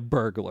have been a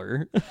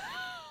burglar."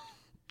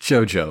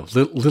 JoJo,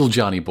 little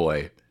Johnny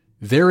boy,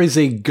 there is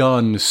a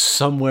gun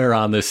somewhere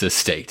on this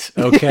estate,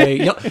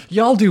 okay?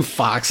 y'all do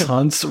fox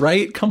hunts,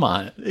 right? Come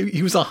on.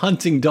 He was a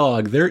hunting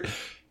dog.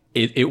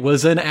 It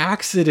was an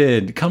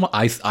accident. Come on.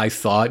 I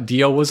thought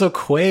Dio was a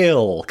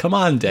quail. Come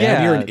on, Dad.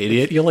 Yeah. You're an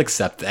idiot. You'll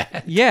accept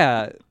that.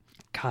 Yeah.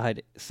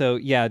 God. So,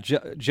 yeah,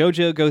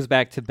 JoJo goes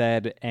back to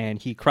bed, and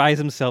he cries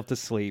himself to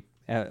sleep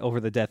over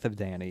the death of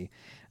Danny.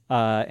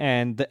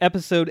 And the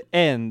episode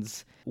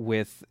ends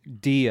with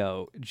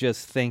Dio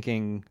just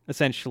thinking,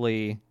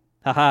 essentially,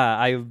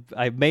 haha,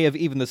 I may have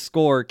even the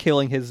score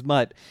killing his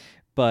mutt,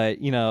 but,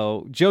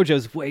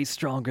 JoJo's way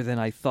stronger than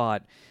I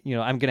thought.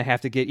 I'm going to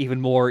have to get even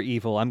more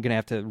evil. I'm going to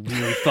have to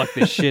really fuck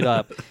this shit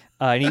up.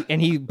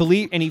 And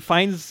he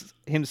finds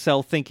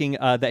himself thinking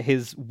that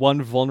his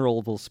one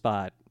vulnerable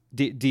spot,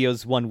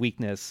 Dio's one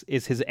weakness,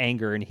 is his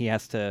anger, and he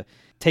has to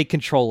take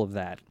control of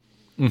that.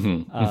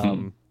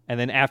 Mm-hmm, and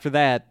then after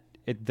that,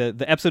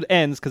 the episode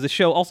ends because the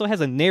show also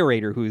has a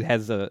narrator who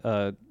has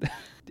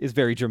is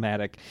very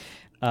dramatic.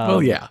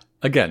 Yeah.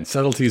 Again,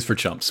 subtleties for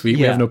chumps. We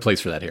have no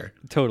place for that here.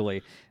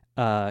 Totally.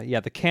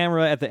 The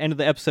camera at the end of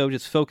the episode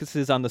just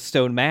focuses on the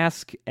stone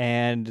mask,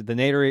 and the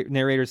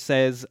narrator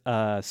says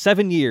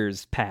 7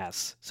 years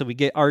pass. So we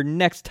get our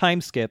next time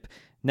skip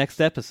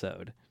next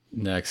episode.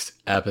 Next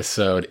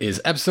episode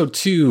is episode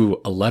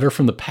 2, A Letter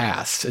from the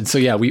Past. And so,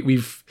 yeah,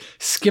 we've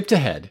skipped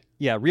ahead.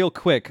 Yeah, real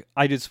quick,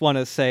 I just want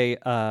to say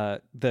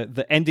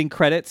the ending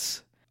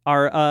credits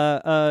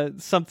are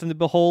something to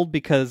behold,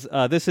 because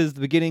this is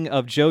the beginning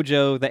of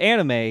JoJo, the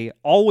anime,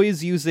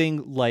 always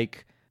using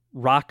like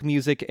rock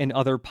music and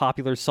other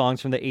popular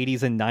songs from the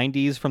 80s and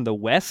 90s from the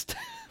West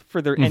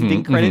for their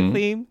ending credit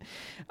theme.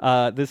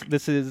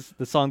 This is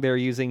the song they're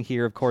using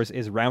here, of course,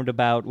 is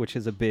Roundabout, which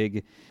is a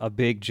big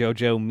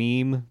JoJo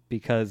meme,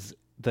 because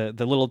the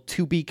little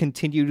to be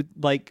continued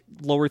like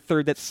lower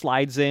third that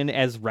slides in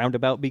as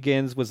Roundabout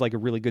begins was like a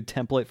really good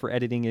template for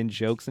editing in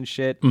jokes and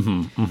shit.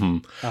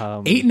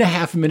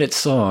 8.5 minute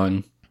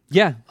song.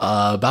 Yeah.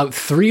 About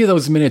 3 of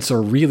those minutes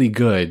are really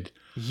good.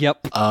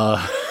 Yep.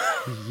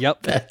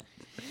 Yep.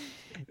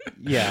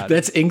 Yeah.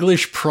 That's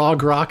English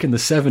prog rock in the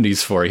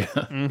 70s for you.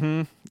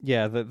 Mm-hmm.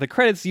 Yeah, the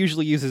credits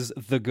usually uses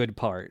the good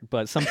part,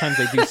 but sometimes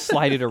they do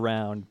slide it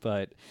around.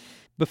 But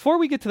before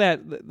we get to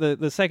that,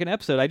 the second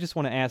episode, I just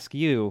want to ask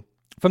you,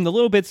 from the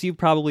little bits you've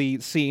probably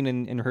seen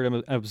and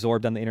heard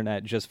absorbed on the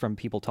internet just from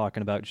people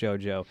talking about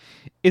JoJo,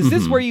 is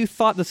this where you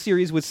thought the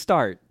series would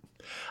start?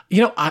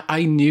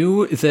 I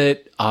knew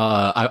that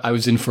I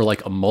was in for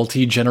like a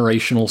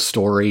multi-generational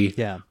story.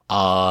 Yeah.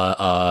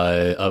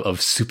 Of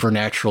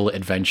supernatural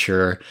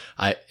adventure.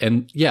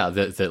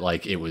 That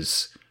like it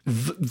was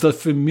the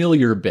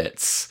familiar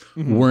bits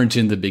weren't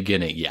in the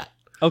beginning yet.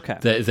 Okay.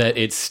 That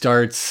it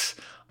starts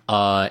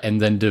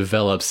and then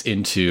develops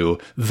into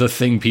the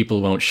thing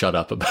people won't shut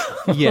up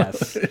about.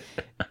 Yes.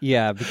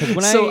 Yeah, because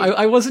when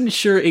I wasn't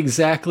sure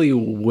exactly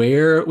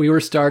where we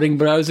were starting,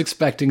 but I was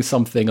expecting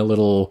something a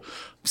little...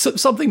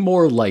 something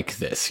more like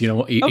this,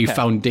 a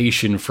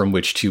foundation from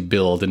which to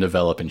build and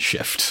develop and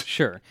shift.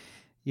 Sure.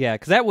 Yeah,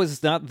 because that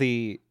was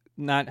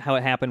not how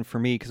it happened for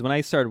me, because when I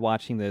started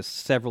watching this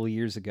several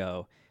years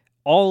ago,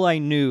 all I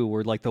knew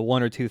were like the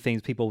one or two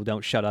things people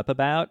don't shut up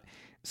about.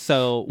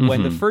 So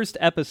when the first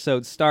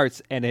episode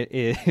starts and it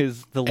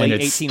is the late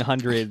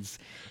 1800s,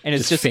 and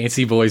it's just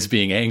fancy boys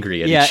being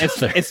angry at each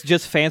other. It's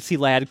just fancy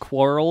lad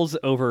quarrels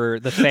over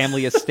the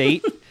family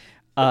estate.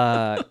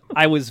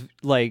 I was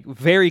like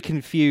very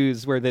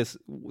confused where this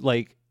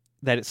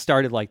that it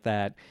started like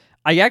that.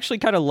 I actually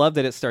kind of love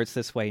that it starts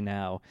this way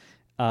now.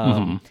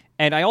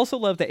 And I also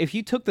love that if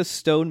you took the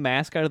stone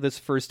mask out of this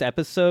first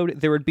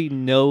episode, there would be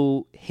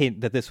no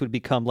hint that this would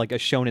become like a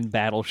shonen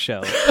battle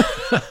show.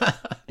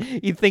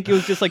 You'd think it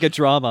was just like a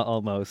drama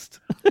almost.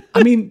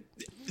 I mean,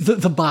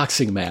 the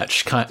boxing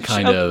match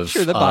kind of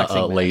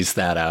lays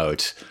that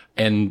out.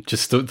 And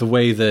just the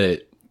way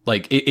that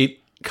it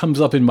comes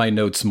up in my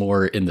notes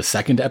more in the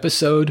second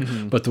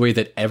episode, but the way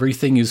that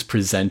everything is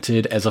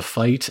presented as a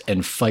fight,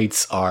 and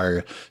fights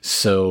are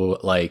so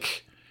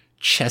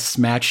chess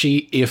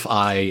matchy. If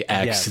I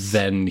X,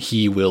 then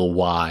he will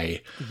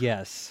Y.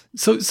 Yes.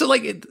 So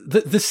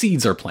the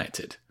seeds are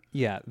planted.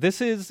 Yeah,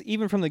 this is,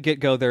 even from the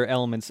get-go, there are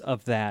elements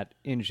of that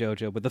in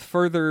JoJo, but the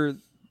further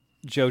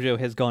JoJo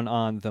has gone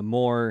on, the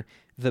more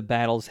the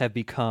battles have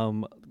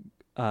become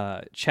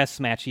chess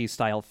matchy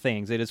style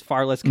things. It is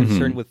far less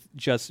concerned with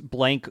just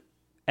blank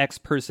X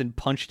person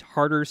punched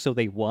harder so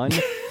they won,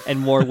 and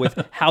more with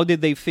how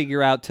did they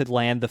figure out to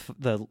land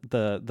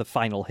the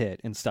final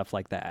hit and stuff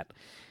like that,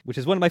 which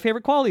is one of my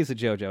favorite qualities of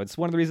JoJo. It's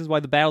one of the reasons why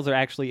the battles are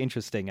actually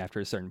interesting after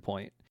a certain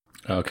point.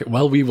 Okay,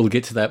 well, we will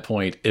get to that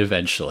point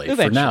eventually.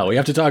 For now, we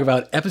have to talk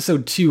about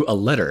episode 2, A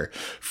Letter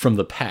from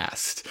the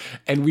Past.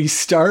 And we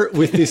start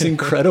with this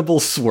incredible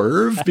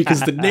swerve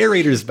because the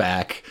narrator's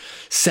back,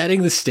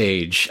 setting the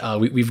stage.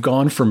 We've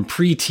gone from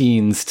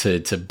preteens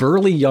to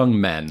burly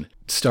young men.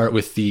 Start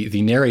with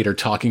the narrator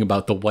talking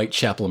about the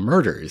Whitechapel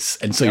murders.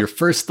 And so your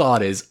first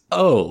thought is,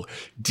 oh,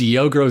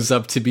 Dio grows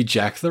up to be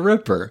Jack the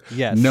Ripper.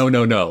 Yes.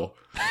 No.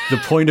 The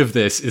point of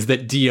this is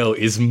that Dio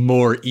is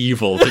more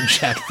evil than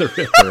Jack the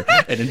Ripper,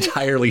 an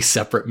entirely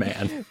separate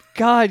man.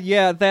 God,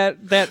 yeah,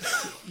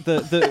 that's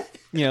the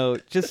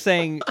just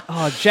saying,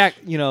 oh, Jack,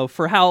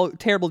 for how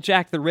terrible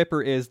Jack the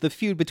Ripper is, the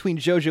feud between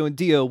JoJo and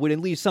Dio would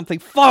unleash something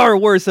far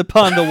worse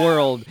upon the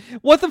world.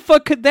 What the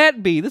fuck could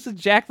that be? This is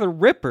Jack the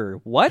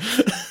Ripper. What?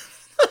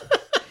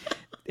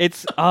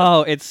 It's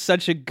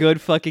such a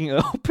good fucking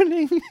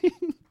opening.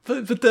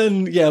 But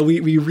then,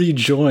 we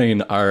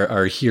rejoin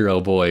our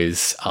hero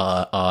boys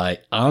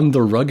on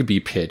the rugby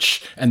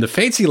pitch, and the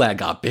fancy lad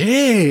got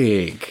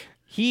big.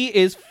 He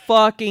is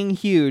fucking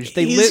huge.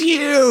 He's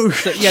huge.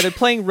 So, yeah, they're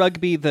playing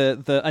rugby.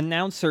 The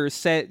announcer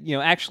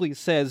actually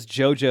says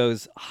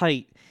JoJo's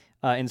height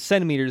in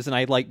centimeters, and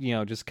I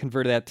just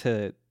converted that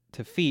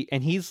to feet,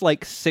 and he's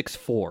like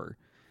 6'4".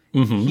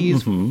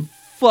 He's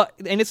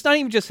and it's not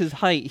even just his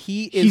height.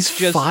 He's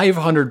just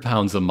 500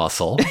 pounds of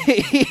muscle.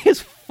 He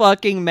is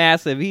fucking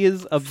massive. He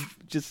is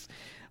just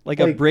like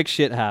a brick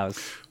shit house.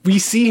 We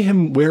see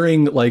him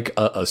wearing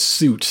a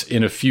suit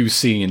in a few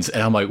scenes,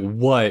 and I'm like,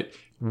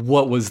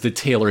 what was the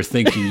tailor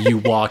thinking? You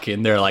walk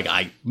in there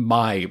my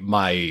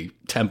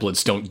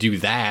templates don't do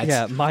that.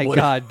 Yeah,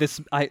 God,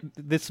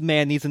 this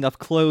man needs enough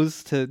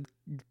clothes to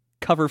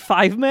cover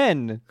 5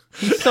 men.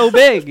 He's so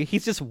big.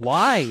 He's just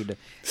wide.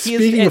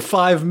 Speaking of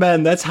 5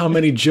 men, that's how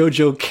many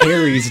JoJo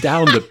carries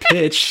down the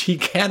pitch. He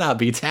cannot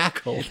be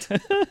tackled.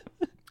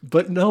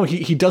 But no,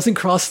 he doesn't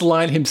cross the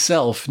line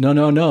himself.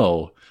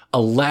 No.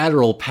 A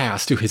lateral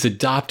pass to his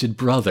adopted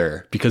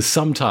brother, because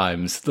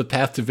sometimes the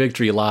path to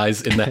victory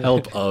lies in the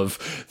help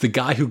of the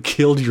guy who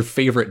killed your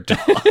favorite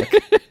dog.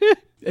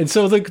 And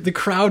so the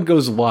crowd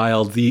goes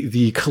wild.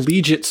 The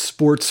collegiate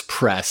sports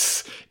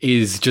press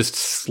is just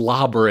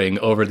slobbering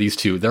over these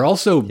two. They're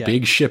also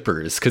big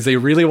shippers because they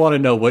really want to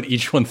know what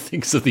each one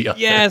thinks of the other.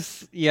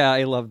 Yes. Yeah,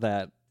 I love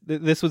that.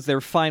 This was their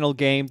final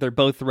game. They're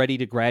both ready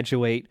to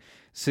graduate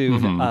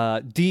soon.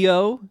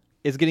 Dio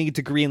is getting a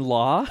degree in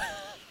law.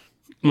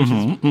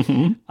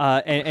 And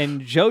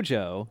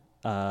JoJo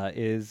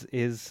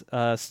is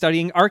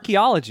studying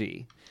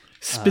archaeology.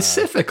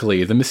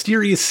 Specifically, the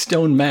mysterious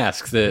stone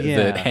mask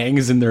that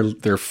hangs in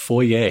their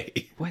foyer.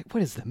 What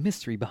is the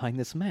mystery behind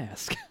this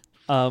mask?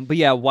 But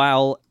yeah,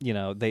 while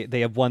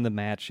they have won the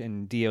match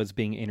and Dio's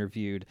being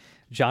interviewed,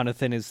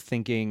 Jonathan is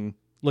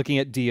looking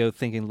at Dio,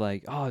 thinking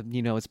like, oh,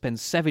 it's been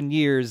 7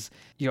 years.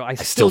 I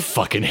still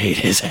fucking hate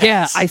his ass.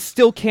 Yeah, I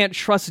still can't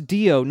trust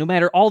Dio, no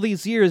matter all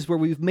these years where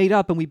we've made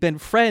up and we've been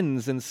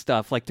friends and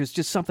stuff. Like, there's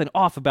just something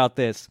off about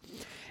this.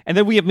 And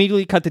then we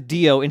immediately cut to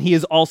Dio, and he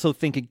is also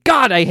thinking,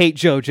 God, I hate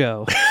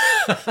JoJo.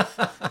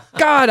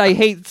 God, I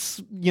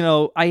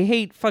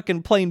hate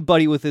fucking playing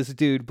buddy with this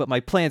dude, but my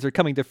plans are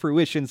coming to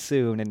fruition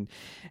soon,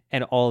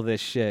 and all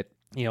this shit.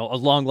 At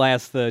long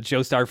last, the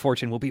Joestar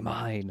fortune will be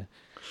mine.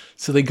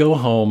 So they go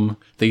home,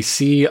 they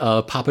see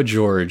Papa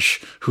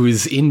George, who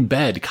is in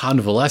bed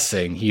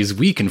convalescing. He's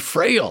weak and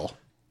frail.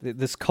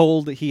 This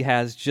cold he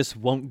has just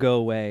won't go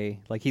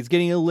away. Like, he's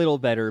getting a little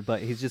better,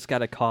 but he's just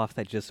got a cough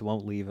that just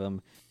won't leave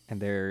him.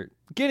 And they're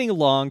getting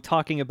along,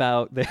 talking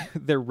about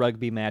their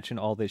rugby match and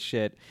all this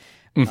shit.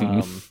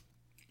 Mm-hmm.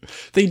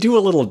 They do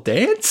a little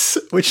dance,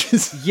 which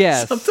is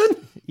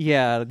something.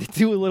 Yeah, they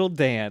do a little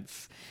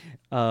dance.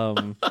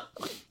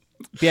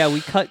 Yeah,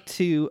 we cut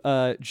to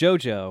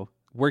Jojo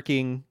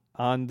working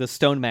on the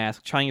stone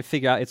mask, trying to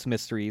figure out its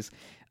mysteries,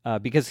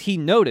 because he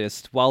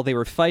noticed while they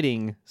were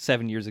fighting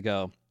 7 years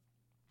ago,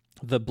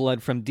 the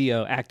blood from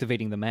Dio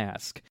activating the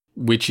mask.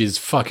 Which is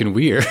fucking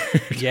weird.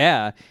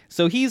 Yeah.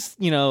 So he's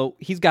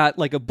got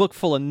like a book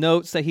full of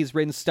notes that he's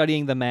written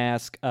studying the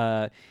mask.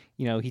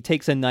 He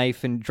takes a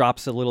knife and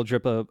drops a little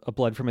drip of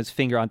blood from his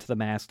finger onto the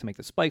mask to make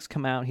the spikes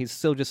come out. He's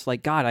still just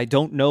like, God, I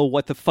don't know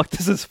what the fuck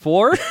this is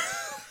for.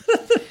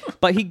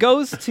 But he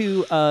goes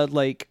to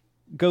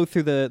go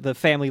through the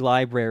family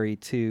library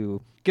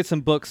to get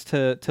some books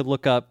to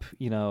look up,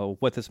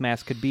 what this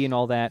mask could be and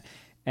all that.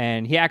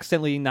 And he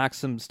accidentally knocks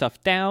some stuff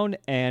down,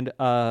 and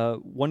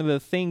one of the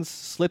things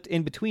slipped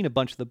in between a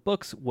bunch of the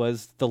books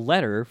was the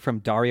letter from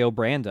Dario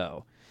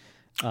Brando.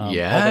 All those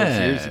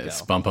years ago.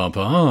 Bum, bum,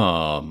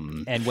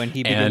 bum. And when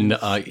he begins...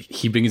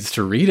 he begins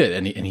to read it,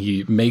 and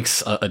he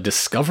makes a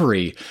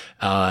discovery,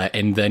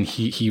 and then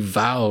he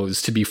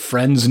vows to be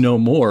friends no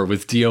more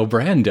with Dio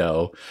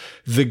Brando,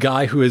 the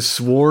guy who has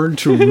sworn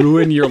to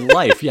ruin your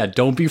life. Yeah,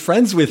 don't be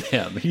friends with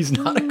him. He's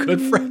not a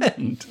good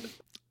friend.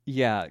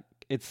 Yeah,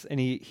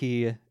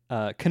 he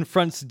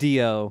confronts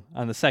Dio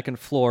on the second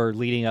floor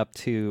leading up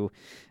to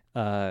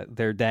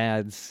their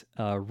dad's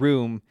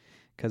room,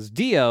 because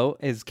Dio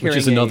is carrying...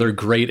 Which is another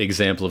great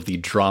example of the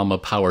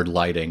drama-powered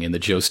lighting in the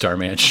Joestar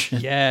Mansion.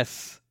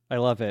 Yes, I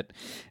love it.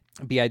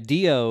 But yeah,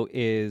 Dio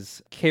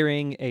is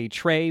carrying a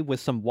tray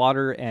with some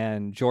water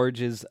and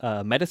George's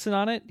medicine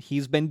on it.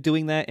 He's been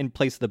doing that in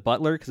place of the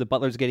butler, because the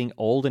butler's getting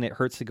old and it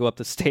hurts to go up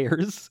the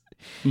stairs.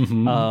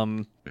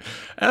 Mm-hmm.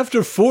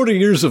 After 40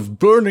 years of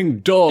burning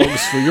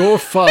dogs for your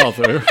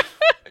father,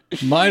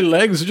 my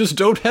legs just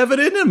don't have it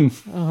in him.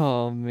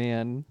 Oh,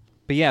 man.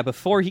 But yeah,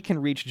 before he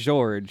can reach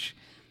George...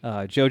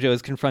 Jojo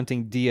is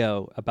confronting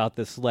Dio about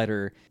this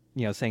letter,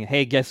 saying,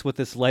 "Hey, guess what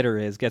this letter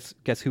is?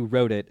 Guess who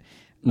wrote it?"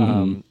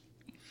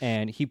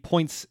 And he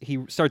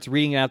starts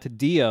reading it out to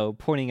Dio,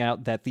 pointing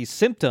out that these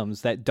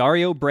symptoms that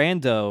Dario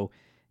Brando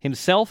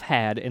himself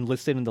had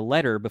enlisted in the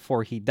letter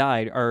before he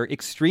died are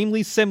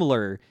extremely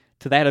similar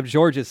to that of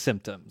George's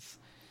symptoms.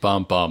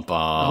 Bum, bum,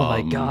 bum. Oh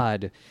my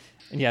God.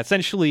 And yeah,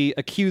 essentially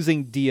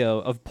accusing Dio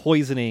of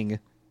poisoning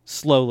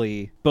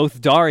slowly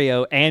both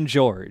Dario and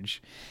George.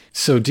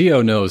 So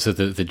Dio knows that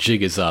the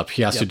jig is up.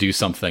 He has to do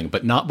something,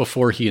 but not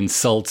before he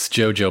insults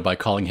Jojo by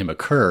calling him a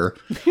cur.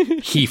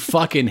 He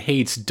fucking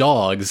hates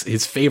dogs.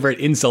 His favorite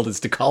insult is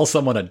to call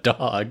someone a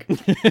dog.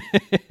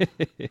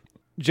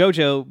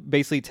 Jojo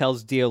basically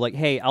tells Dio, like,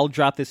 hey, I'll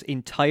drop this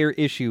entire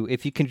issue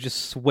if you can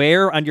just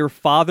swear on your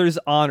father's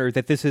honor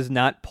that this is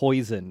not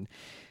poison.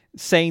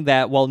 Saying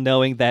that while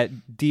knowing that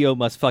Dio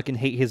must fucking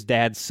hate his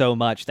dad so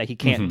much that he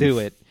can't do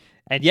it.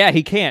 And yeah,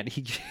 he can't.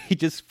 He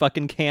just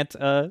fucking can't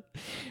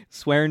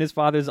swear in his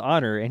father's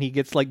honor, and he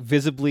gets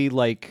visibly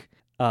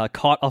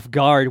caught off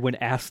guard when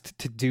asked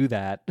to do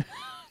that.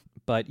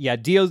 But yeah,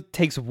 Dio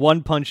takes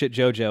one punch at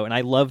Jojo, and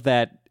I love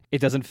that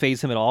it doesn't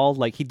faze him at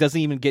all. He doesn't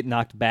even get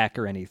knocked back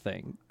or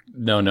anything.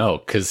 No,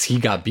 because he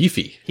got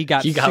beefy. He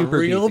got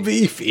real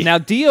beefy. Now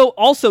Dio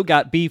also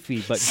got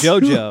beefy, but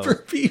Jojo,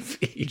 super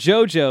beefy.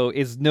 Jojo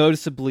is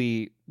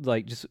noticeably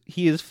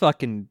he is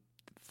fucking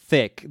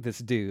thick. This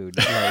dude,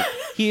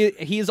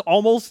 he is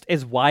almost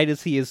as wide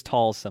as he is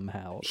tall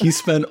somehow. He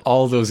spent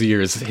all those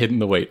years hidden in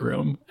the weight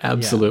room.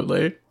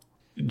 Absolutely. Yeah.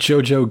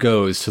 Jojo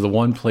goes to the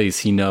one place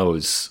he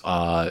knows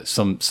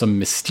some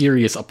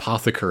mysterious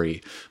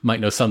apothecary might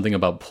know something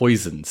about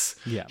poisons.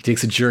 Yeah. He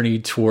takes a journey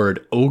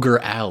toward Ogre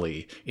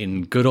Alley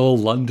in good old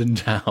London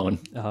town.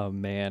 Oh,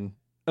 man.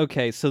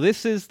 Okay, so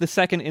this is the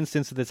second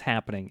instance of this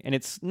happening, and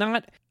it's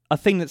not a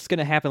thing that's going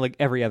to happen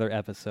every other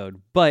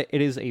episode, but it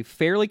is a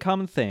fairly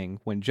common thing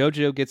when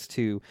Jojo gets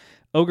to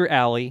Ogre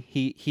Alley.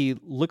 He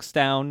looks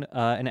down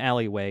an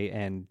alleyway,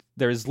 and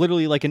there's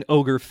literally an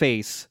ogre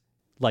face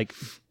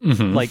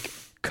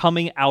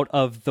coming out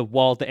of the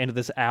wall at the end of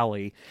this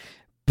alley.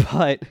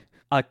 But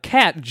a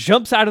cat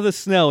jumps out of the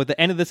snow at the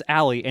end of this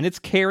alley, and it's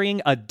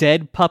carrying a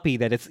dead puppy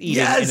that it's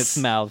eating in its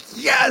mouth.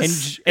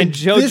 Yes! And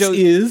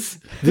Jojo...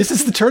 This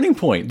is the turning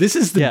point. This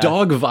is the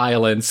dog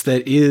violence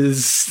that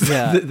is...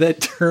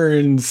 that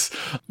turns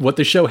what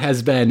the show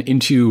has been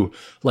into,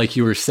 like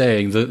you were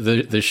saying,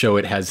 the show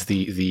it has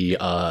the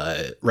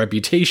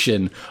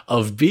reputation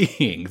of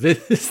being.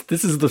 This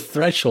is the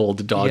threshold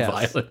to dog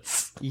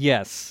violence.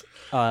 Yes.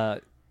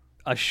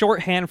 A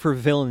shorthand for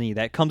villainy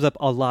that comes up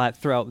a lot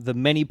throughout the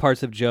many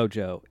parts of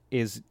JoJo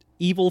is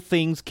evil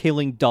things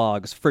killing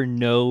dogs for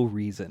no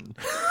reason.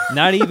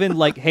 Not even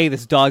like, hey,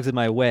 this dog's in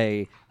my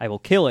way, I will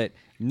kill it.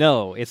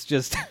 No, it's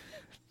just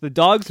the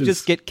dogs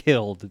just get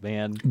killed,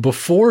 man.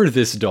 Before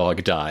this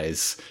dog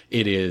dies,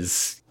 it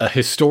is a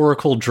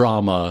historical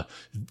drama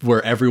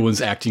where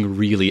everyone's acting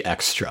really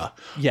extra.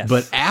 Yes.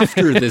 But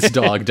after this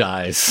dog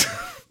dies,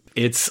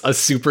 it's a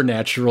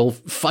supernatural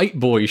fight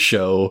boy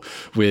show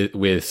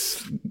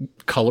with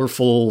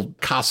colorful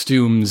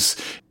costumes,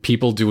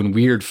 people doing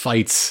weird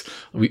fights.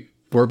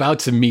 We're about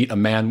to meet a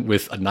man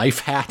with a knife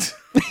hat.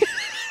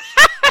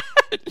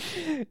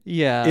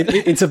 Yeah.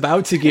 It's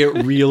about to get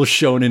real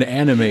shonen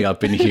anime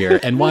up in here.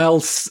 And while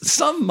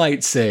some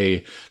might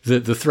say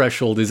that the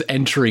threshold is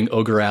entering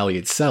Ogre Alley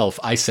itself,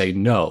 I say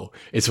no.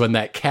 It's when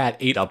that cat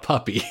ate a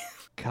puppy.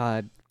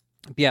 God.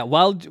 Yeah,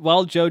 while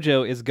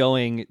JoJo is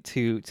going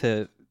to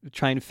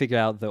try and figure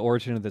out the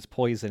origin of this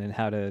poison and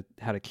how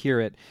to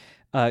cure it,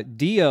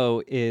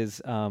 Dio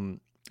is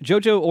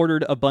JoJo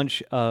ordered a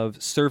bunch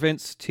of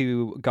servants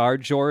to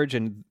guard George,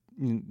 and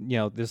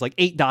there's like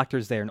 8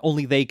 doctors there, and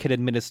only they could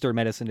administer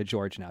medicine to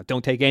George now.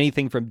 Don't take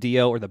anything from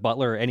Dio or the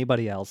butler or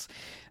anybody else.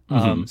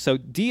 So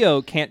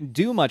Dio can't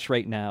do much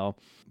right now,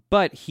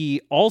 but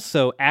he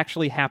also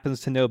actually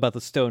happens to know about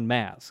the stone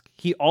mask.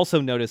 He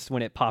also noticed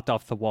when it popped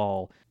off the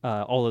wall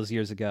all those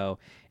years ago.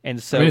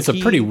 And so it's a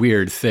pretty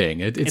weird thing.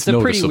 It's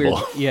noticeable. Pretty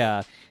weird,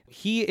 yeah.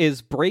 He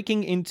is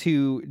breaking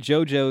into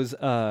JoJo's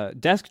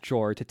desk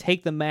drawer to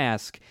take the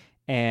mask,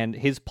 and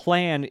his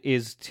plan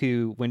is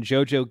to, when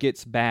JoJo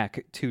gets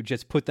back, to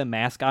just put the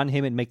mask on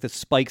him and make the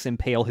spikes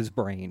impale his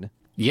brain.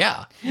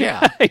 Yeah.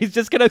 He's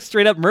just going to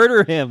straight up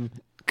murder him.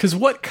 Because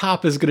what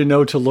cop is going to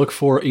know to look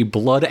for a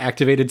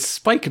blood-activated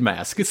spike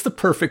mask? It's the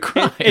perfect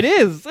crime. It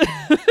is.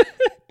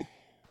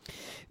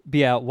 But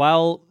yeah,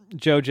 while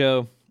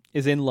JoJo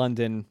is in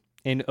London,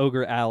 in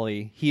Ogre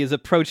Alley, he is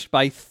approached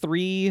by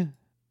 3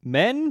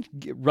 men,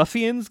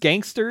 ruffians,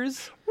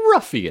 gangsters.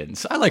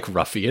 Ruffians. I like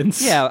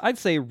ruffians. Yeah, I'd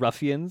say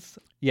ruffians.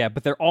 Yeah,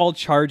 but they're all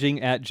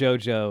charging at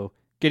JoJo,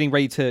 getting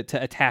ready to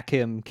attack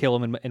him, kill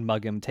him, and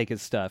mug him, take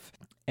his stuff.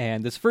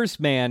 And this first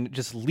man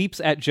just leaps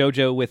at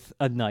JoJo with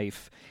a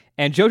knife.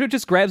 And JoJo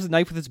just grabs the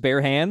knife with his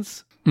bare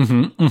hands.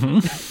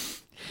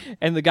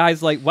 And the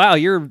guy's like, wow,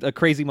 you're a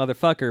crazy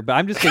motherfucker, but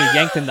I'm just going to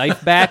yank the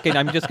knife back, and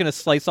I'm just going to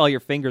slice all your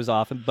fingers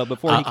off. But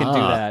before he can do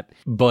that...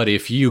 But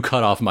if you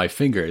cut off my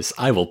fingers,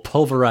 I will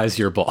pulverize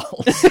your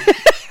balls.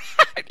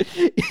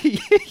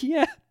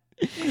 Yeah.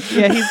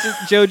 Yeah,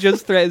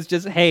 JoJo's threat is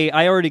just, hey,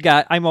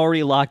 I'm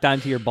already locked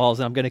onto your balls,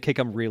 and I'm going to kick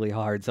them really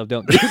hard, so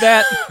don't do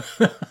that.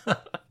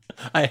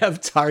 I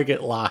have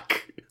target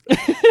lock.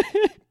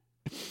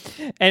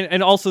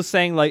 And also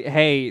saying, like,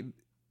 hey,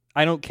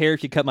 I don't care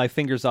if you cut my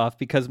fingers off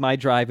because my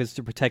drive is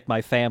to protect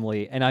my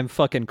family, and I'm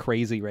fucking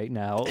crazy right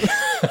now.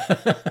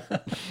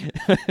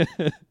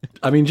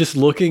 I mean, just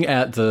looking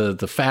at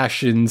the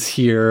fashions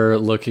here,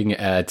 looking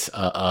at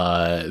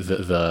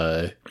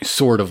the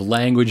sort of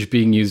language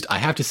being used, I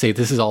have to say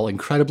this is all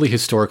incredibly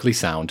historically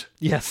sound.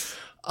 Yes.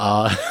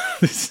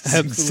 This is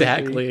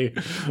exactly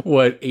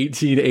what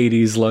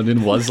 1880s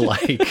London was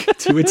like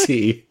to a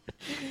T.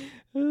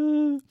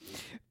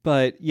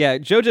 But yeah,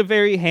 JoJo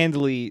very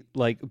handily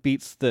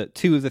beats the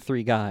 2 of the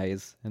 3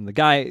 guys, and the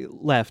guy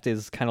left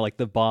is kind of like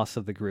the boss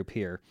of the group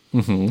here.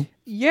 Mm-hmm.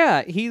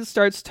 Yeah, he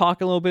starts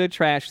talking a little bit of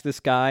trash to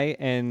this guy,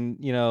 and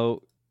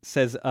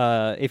says,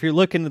 if you're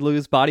looking to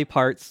lose body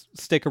parts,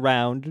 stick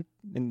around,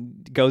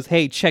 and goes,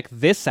 hey, check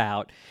this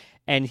out.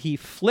 And he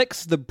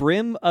flicks the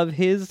brim of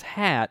his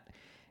hat,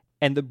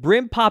 and the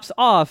brim pops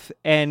off,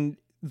 and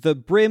the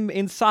brim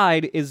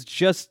inside is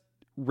just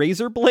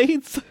razor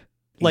blades.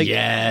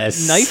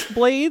 Yes. Knife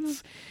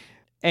blades,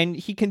 and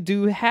he can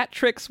do hat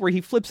tricks where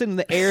he flips it in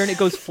the air and it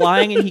goes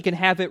flying, and he can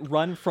have it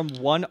run from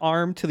one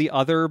arm to the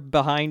other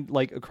behind,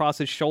 across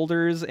his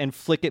shoulders, and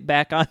flick it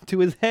back onto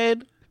his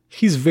head.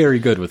 He's very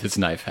good with his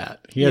knife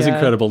hat. He has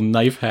incredible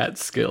knife hat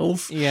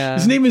skills. Yeah.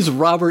 His name is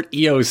Robert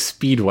E.O.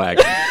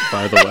 Speedwagon,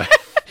 by the way.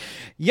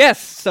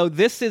 Yes, so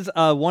this is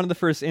one of the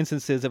first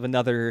instances of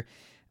another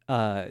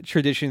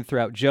tradition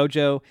throughout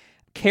JoJo.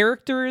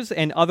 Characters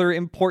and other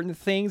important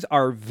things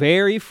are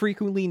very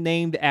frequently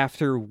named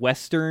after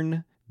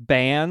Western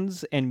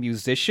bands and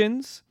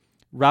musicians.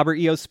 Robert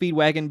E.O.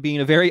 Speedwagon being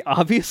a very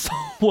obvious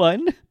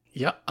one.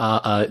 Yeah,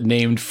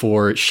 named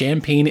for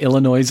Champaign,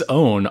 Illinois'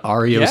 own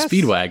REO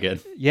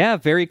Speedwagon. Yeah,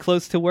 very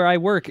close to where I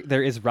work.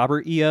 There is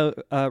Robert E.O.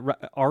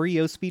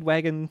 REO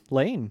Speedwagon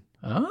Lane.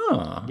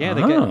 Oh, yeah,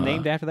 they get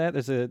named after that.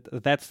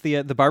 That's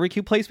the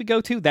barbecue place we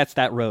go to. That's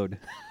that road.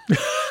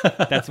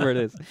 That's where it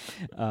is.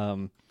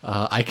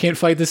 I can't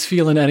fight this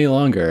feeling any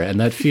longer, and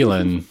that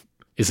feeling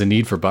is a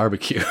need for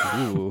barbecue.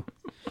 Ooh.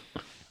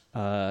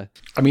 I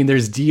mean,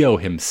 there's Dio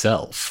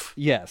himself.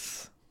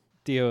 Yes,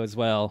 Dio as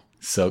well.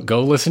 So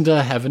go listen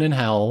to Heaven and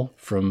Hell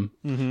from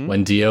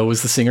when Dio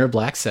was the singer of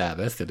Black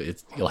Sabbath.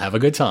 You'll have a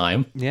good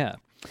time. Yeah.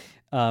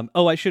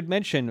 I should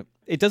mention,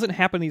 it doesn't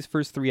happen in these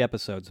first 3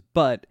 episodes,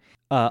 but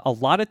a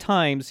lot of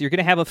times you're going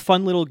to have a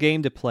fun little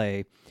game to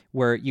play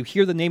where you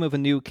hear the name of a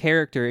new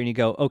character and you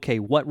go, okay,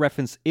 what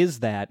reference is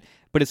that?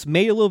 but it's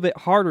made a little bit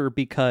harder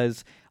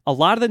because a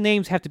lot of the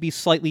names have to be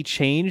slightly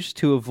changed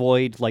to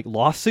avoid like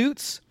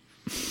lawsuits.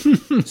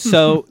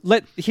 So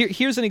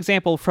here's an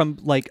example from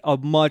like a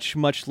much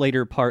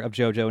later part of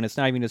JoJo, and it's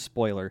not even a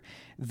spoiler.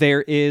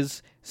 There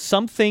is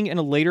something in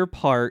a later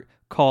part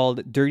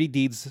called Dirty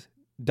Deeds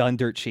Done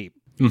Dirt Cheap.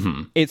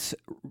 Mm-hmm. Its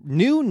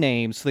new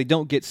name, so they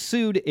don't get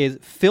sued, is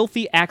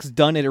Filthy Acts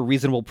Done at a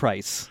Reasonable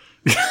Price.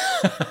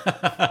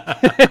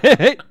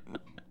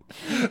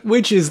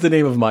 Which is the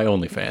name of my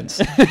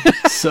OnlyFans.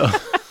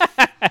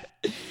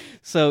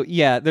 So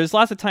yeah, there's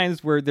lots of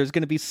times where there's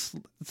going to be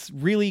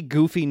really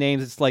goofy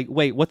names. It's like,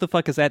 wait, what the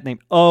fuck is that name?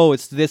 Oh,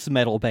 it's this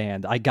metal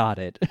band. I got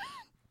it.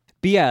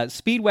 But yeah,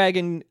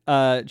 Speedwagon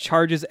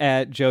charges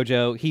at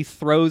JoJo. He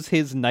throws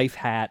his knife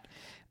hat.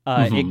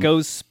 It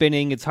goes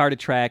spinning. It's hard to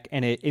track,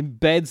 and it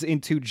embeds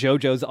into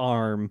JoJo's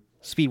arm.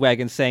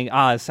 Speedwagon saying,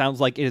 it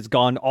sounds like it has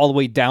gone all the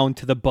way down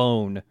to the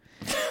bone.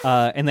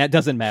 And that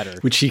doesn't matter.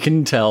 Which he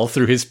can tell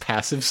through his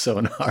passive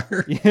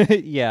sonar.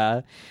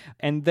 Yeah.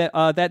 And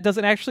that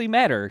doesn't actually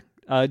matter.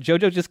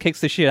 JoJo just kicks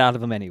the shit out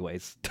of him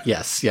anyways.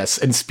 Yes.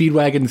 And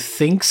Speedwagon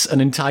thinks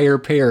an entire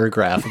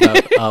paragraph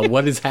about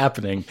what is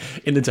happening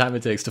in the time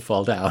it takes to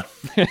fall down.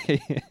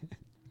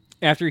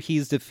 After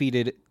he's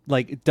defeated,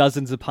 like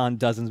dozens upon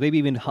dozens, maybe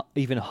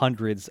even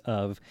hundreds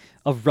of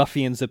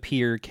ruffians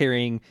appear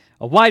carrying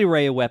a wide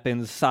array of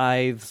weapons,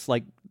 scythes,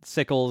 like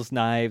sickles,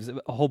 knives,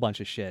 a whole bunch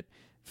of shit.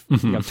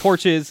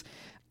 Torches.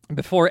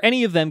 Before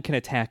any of them can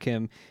attack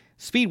him,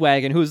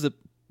 Speedwagon, who is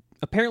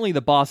apparently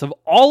the boss of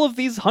all of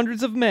these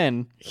hundreds of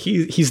men.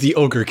 He's the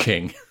Ogre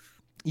King.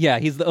 Yeah,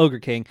 he's the Ogre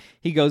King.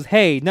 He goes,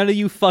 hey, none of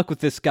you fuck with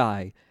this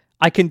guy.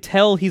 I can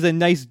tell he's a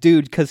nice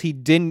dude because he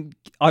didn't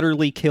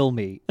utterly kill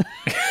me.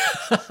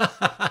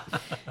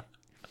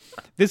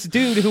 This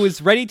dude who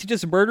is ready to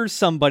just murder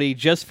somebody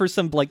just for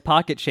some like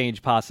pocket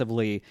change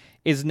possibly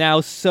is now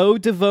so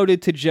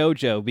devoted to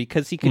JoJo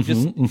because he could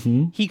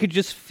he could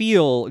just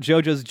feel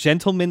JoJo's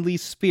gentlemanly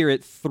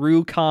spirit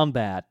through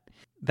combat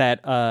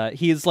that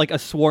he is like a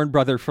sworn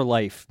brother for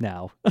life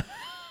now.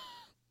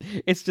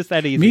 It's just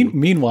that easy.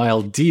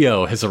 Meanwhile,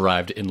 Dio has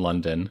arrived in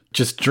London,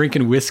 just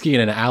drinking whiskey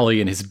in an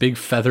alley in his big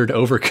feathered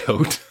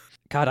overcoat.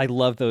 God, I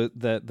love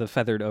the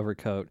feathered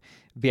overcoat.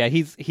 But yeah,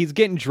 he's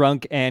getting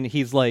drunk and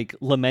he's like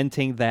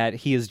lamenting that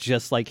he is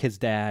just like his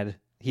dad.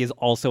 He is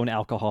also an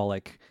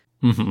alcoholic.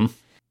 Mm-hmm.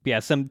 Yeah,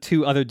 some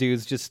two other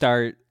dudes just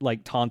start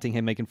like taunting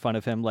him, making fun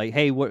of him, like,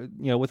 "Hey, what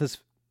with this,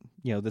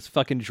 this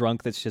fucking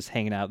drunk that's just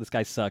hanging out. This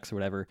guy sucks or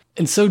whatever."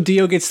 And so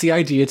Dio gets the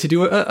idea to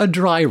do a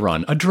dry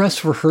run, a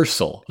dress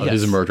rehearsal of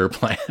his murder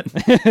plan.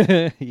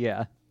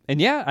 Yeah,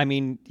 and yeah, I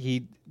mean,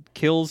 he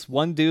kills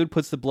one dude,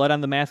 puts the blood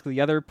on the mask of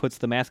the other, puts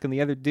the mask on the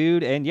other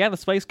dude, and yeah, the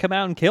spikes come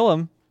out and kill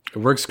him. It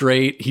works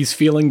great. He's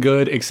feeling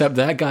good, except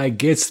that guy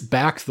gets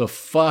back the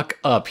fuck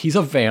up. He's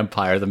a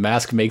vampire. The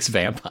mask makes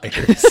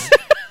vampires.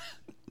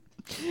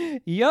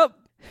 Yep.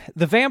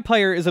 The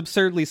vampire is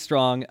absurdly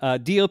strong.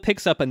 Dio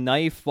picks up a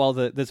knife while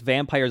this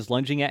vampire is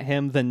lunging at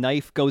him. The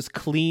knife goes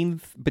clean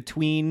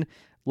between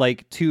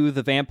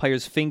the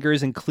vampire's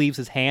fingers and cleaves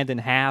his hand in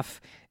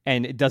half,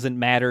 and it doesn't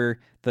matter.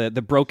 The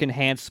broken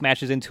hand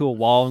smashes into a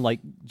wall and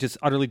just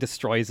utterly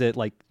destroys it,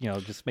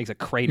 just makes a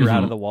crater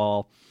out of the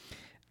wall.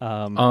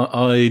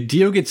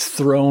 Dio gets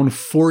thrown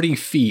 40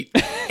 feet,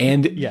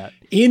 and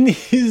in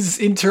his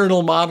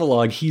internal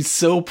monologue, he's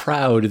so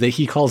proud that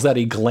he calls that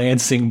a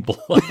glancing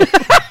blow.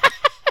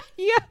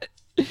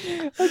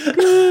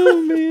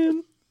 Oh,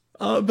 man.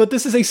 But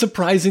this is a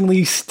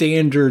surprisingly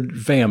standard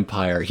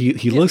vampire.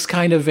 He looks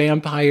kind of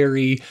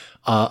vampire-y.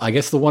 I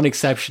guess the one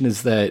exception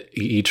is that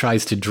he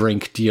tries to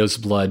drink Dio's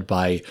blood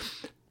by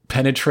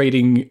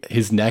penetrating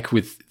his neck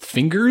with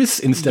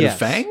fingers instead of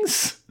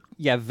fangs.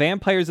 Yeah,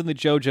 vampires in the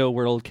JoJo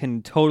world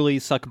can totally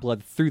suck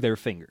blood through their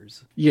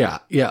fingers. Yeah.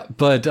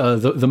 But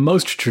the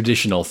most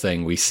traditional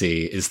thing we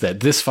see is that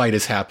this fight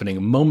is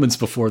happening moments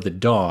before the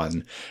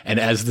dawn, and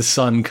as the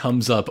sun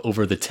comes up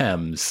over the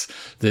Thames,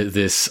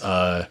 this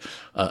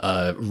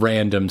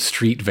random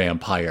street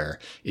vampire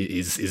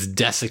is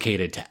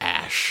desiccated to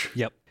ash.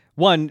 Yep.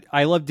 One,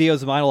 I love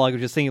Dio's monologue of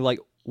just thinking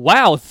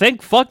wow,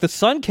 thank fuck the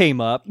sun came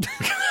up.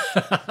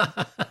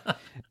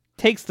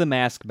 Takes the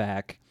mask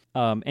back.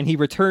 And he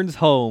returns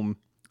home,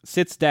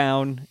 sits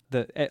down,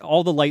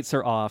 all the lights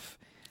are off.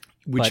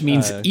 Which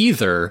means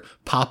either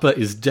Papa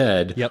is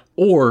dead,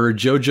 or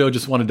JoJo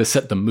just wanted to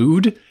set the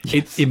mood. Yes.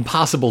 It's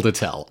impossible to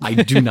tell. I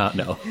do not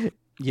know.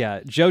 Yeah,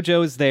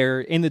 JoJo is there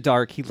in the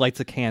dark. He lights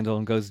a candle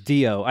and goes,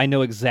 "Dio, I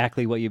know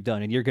exactly what you've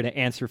done, and you're going to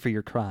answer for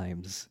your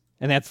crimes."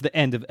 And that's the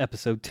end of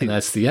episode 2. And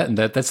that's the end.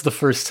 That's the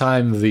first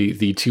time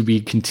the to be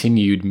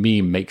continued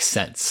meme makes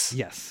sense.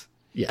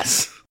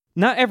 Yes.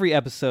 Not every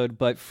episode,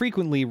 but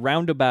frequently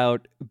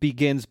Roundabout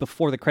begins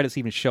before the credits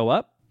even show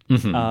up,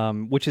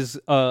 which is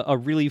a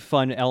really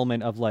fun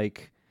element of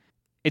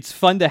it's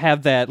fun to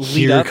have that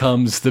lead up. Here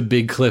comes the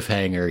big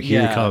cliffhanger.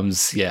 Here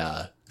comes,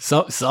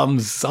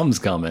 something's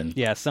coming.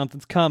 Yeah,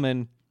 something's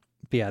coming.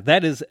 But yeah,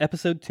 that is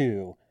episode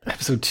 2.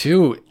 Episode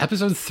 2.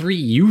 Episode 3,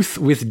 Youth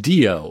with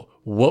Dio.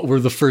 what were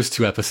the first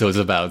 2 episodes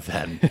about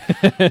then?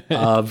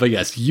 But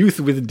yes, Youth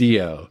with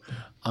Dio.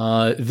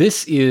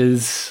 This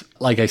is,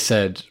 like I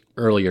said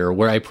earlier,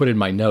 where I put in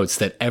my notes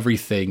that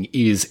everything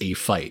is a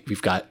fight.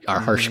 We've got our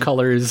harsh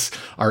colors,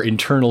 our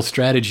internal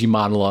strategy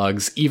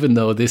monologues, even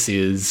though this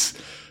is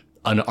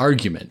an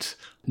argument.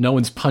 No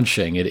one's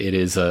punching. It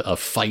is a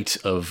fight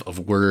of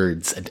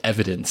words and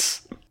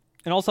evidence.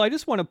 And also, I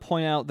just want to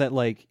point out that,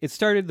 like, it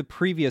started the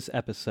previous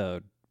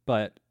episode,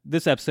 but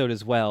this episode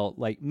as well.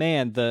 Like,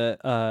 man,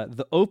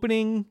 the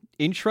opening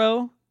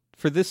intro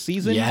for this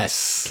season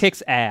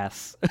kicks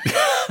ass.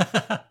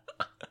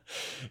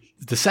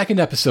 The second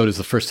episode is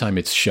the first time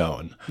it's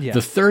shown. Yeah.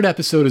 The third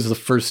episode is the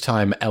first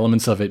time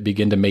elements of it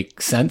begin to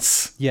make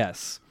sense.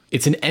 Yes.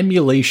 It's an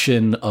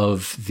emulation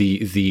of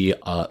the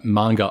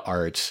manga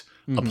art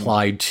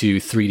applied to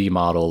 3D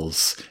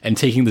models and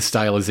taking the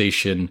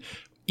stylization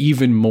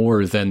even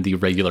more than the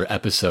regular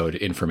episode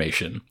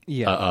information.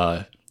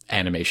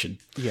 Animation.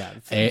 Yeah.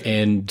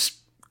 And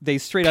they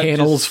straight up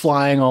panels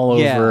flying all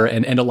over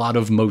and a lot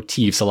of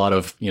motifs, a lot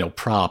of,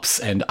 props,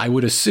 and I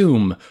would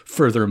assume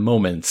further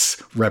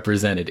moments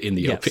represented in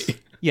the OP.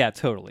 Yeah,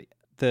 totally.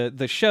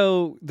 The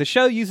show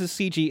uses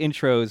CG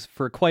intros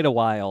for quite a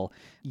while.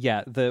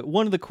 Yeah,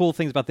 one of the cool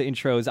things about the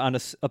intro is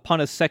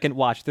upon a second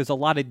watch, there's a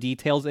lot of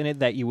details in it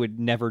that you would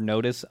never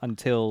notice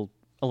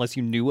unless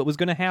you knew what was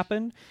going to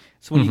happen.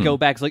 So when you go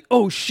back, it's like,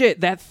 oh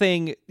shit, that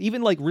thing.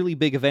 Even like really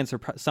big events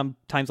are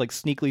sometimes like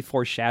sneakily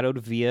foreshadowed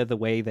via the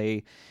way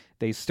they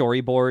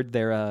storyboard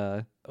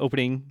their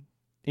opening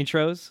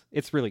intros.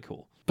 It's really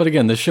cool. But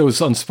again, the show is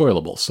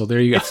unspoilable, so there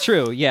you go. It's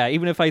true, yeah.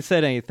 Even if I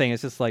said anything,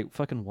 it's just like,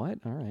 fucking what?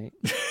 All right.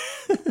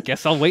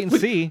 Guess I'll wait and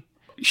see.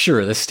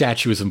 Sure, the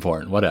statue is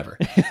important, whatever.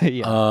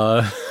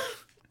 Yeah.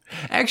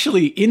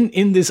 Actually,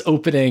 in this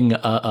opening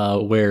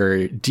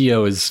where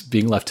Dio is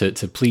being left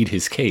to plead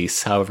his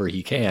case however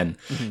he can,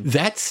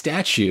 that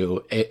statue,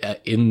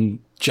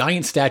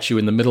 giant statue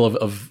in the middle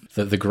of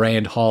the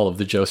grand hall of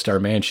the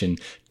Joestar Mansion,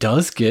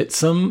 does get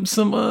some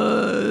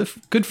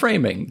good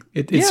framing.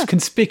 It's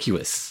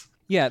conspicuous.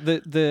 Yeah,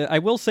 I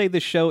will say the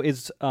show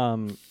is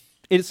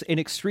it's an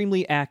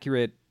extremely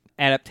accurate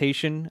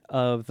adaptation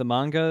of the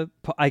manga.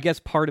 I guess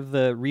part of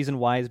the reason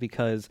why is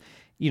because,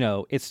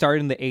 it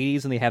started in the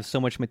 80s and they have so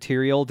much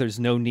material, there's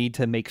no need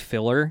to make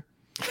filler.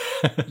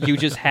 You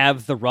just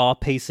have the raw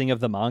pacing of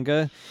the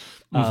manga.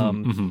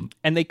 And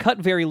they cut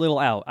very little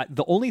out.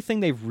 The only thing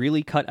they've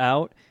really cut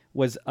out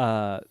was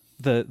the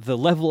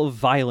level of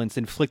violence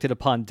inflicted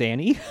upon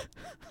Danny.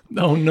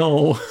 Oh,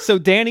 no. So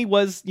Danny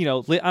was,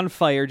 lit on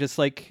fire just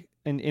like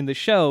in the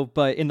show,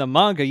 but in the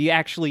manga, he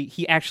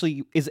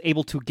actually is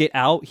able to get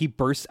out. He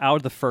bursts out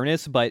of the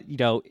furnace, but,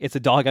 it's a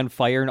dog on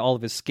fire and all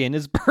of his skin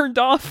is burned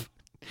off.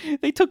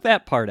 They took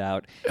that part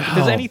out. If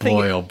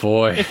there's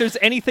boy. If there's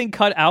anything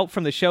cut out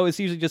from the show, it's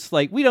usually just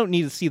like, we don't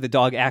need to see the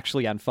dog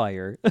actually on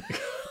fire.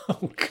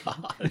 Oh,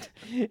 God.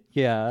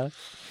 Yeah.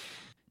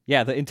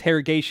 Yeah, the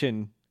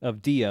interrogation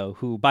of Dio,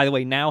 who, by the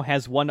way, now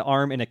has one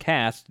arm in a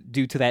cast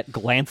due to that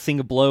glancing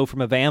blow from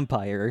a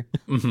vampire.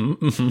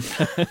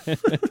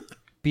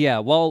 But yeah,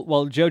 while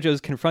JoJo's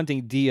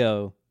confronting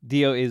Dio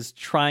is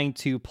trying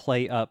to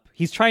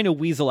he's trying to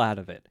weasel out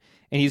of it.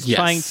 And he's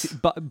trying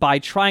to, by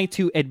trying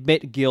to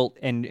admit guilt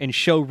and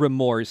show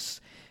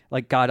remorse,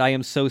 like, God, I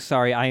am so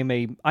sorry. I am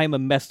a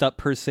messed up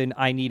person.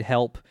 I need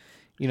help.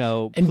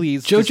 And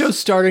please. JoJo's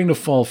starting to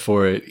fall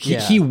for it.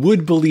 He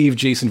would believe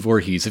Jason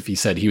Voorhees if he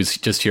said he was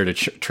just here to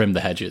trim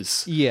the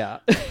hedges. Yeah.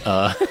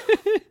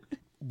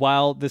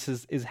 While this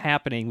is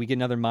happening, we get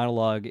another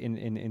monologue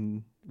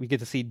and we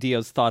get to see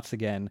Dio's thoughts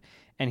again.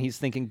 And he's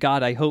thinking,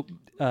 God, I hope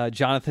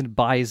Jonathan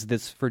buys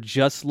this for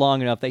just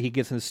long enough that he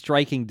gets in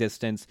striking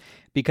distance,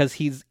 because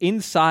he's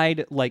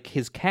inside like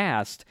his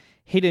cast,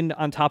 hidden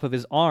on top of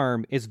his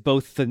arm is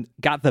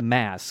got the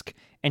mask,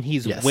 and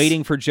he's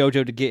waiting for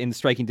JoJo to get in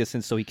striking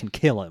distance so he can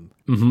kill him.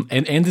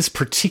 And this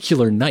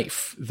particular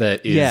knife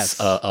that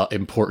is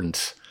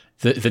important.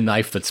 The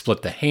knife that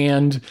split the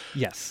hand.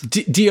 Yes.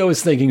 Dio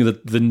is thinking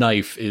that the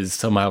knife is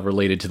somehow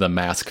related to the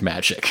mask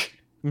magic.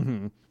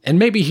 And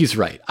maybe he's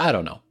right. I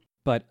don't know.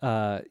 But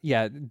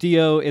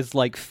Dio is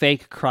like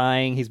fake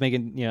crying. He's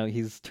making,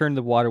 he's turned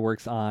the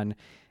waterworks on,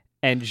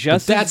 and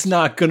that's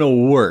not gonna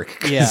work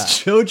because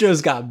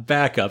JoJo's got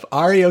backup.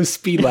 REO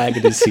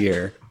Speedwagon is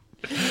here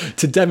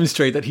to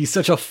demonstrate that he's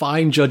such a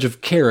fine judge of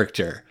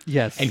character.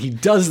 Yes, and he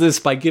does this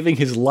by giving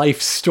his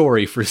life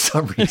story for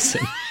some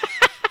reason.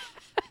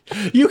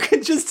 You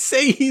can just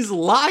say he's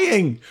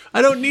lying.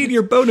 I don't need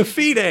your bona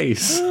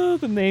fides. Oh,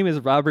 the name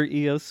is Robert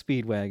E.O.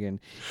 Speedwagon.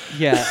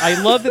 Yeah,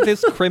 I love that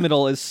this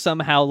criminal is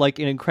somehow like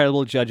an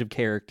incredible judge of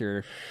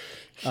character.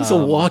 He's a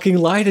walking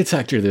lie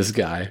detector, this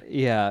guy.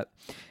 Yeah.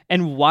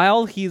 And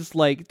while he's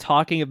like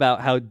talking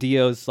about how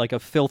Dio's like a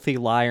filthy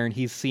liar and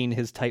he's seen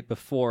his type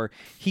before,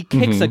 he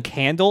kicks a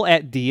candle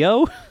at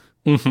Dio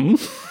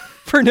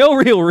for no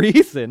real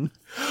reason.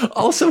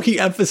 Also, he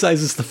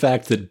emphasizes the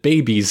fact that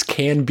babies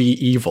can be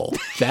evil.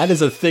 That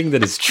is a thing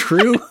that is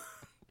true.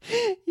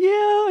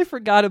 Yeah, I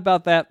forgot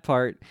about that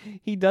part.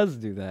 He does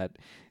do that.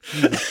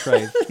 Jesus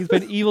Christ. He's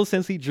been evil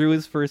since he drew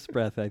his first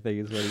breath, I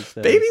think is what he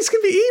said. Babies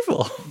can be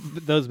evil.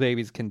 Those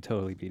babies can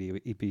totally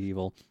be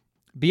evil.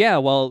 But yeah,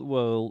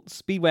 while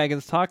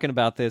Speedwagon's talking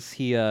about this,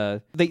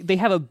 they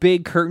have a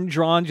big curtain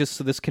drawn just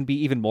so this can be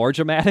even more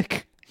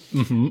dramatic.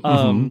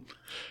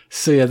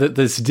 So yeah,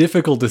 this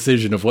difficult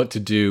decision of what to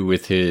do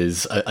with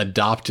his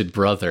adopted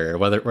brother,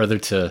 whether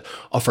to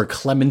offer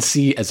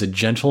clemency as a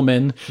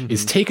gentleman,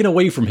 is taken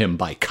away from him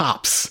by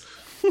cops.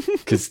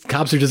 Because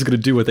cops are just going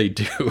to do what they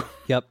do.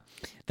 Yep.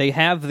 They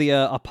have the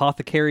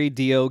apothecary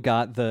Dio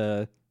got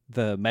the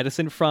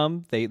medicine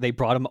from. They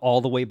brought him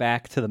all the way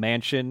back to the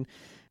mansion.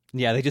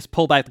 Yeah, they just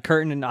pull back the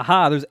curtain and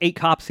aha, there's 8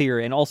 cops here,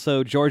 and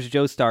also George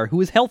Joestar, who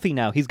is healthy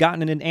now. He's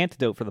gotten an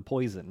antidote for the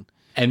poison.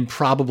 And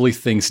probably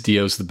thinks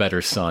Dio's the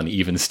better son,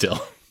 even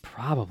still.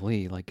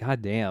 Probably, like,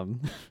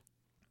 goddamn.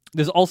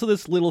 There's also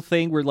this little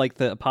thing where, like,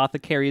 the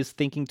apothecary is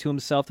thinking to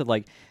himself that,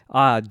 like,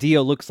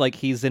 Dio looks like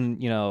he's in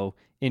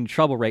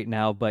trouble right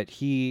now, but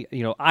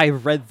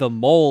I've read the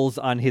moles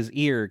on his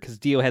ear, because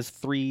Dio has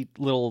 3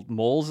 little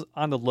moles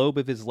on the lobe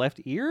of his left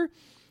ear.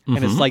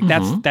 And it's like,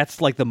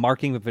 that's like the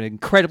marking of an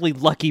incredibly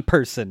lucky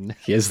person.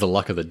 He has the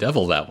luck of the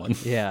devil, that one.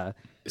 Yeah.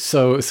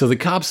 So the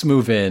cops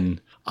move in,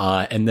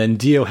 and then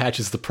Dio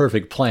hatches the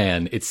perfect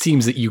plan. It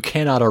seems that you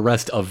cannot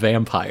arrest a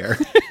vampire.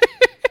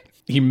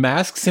 He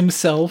masks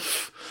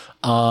himself,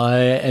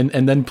 and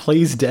then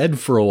plays dead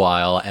for a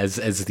while as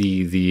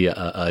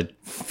the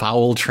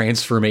foul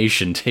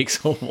transformation takes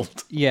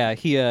hold. Yeah,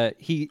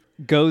 he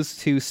goes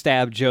to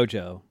stab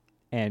Jojo,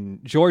 and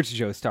George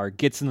Joestar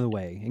gets in the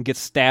way and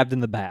gets stabbed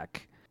in the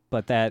back.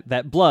 But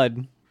that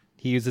blood,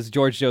 he uses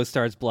George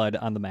Joestar's blood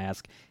on the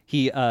mask.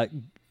 He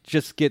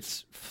just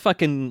gets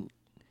fucking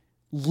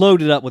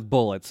loaded up with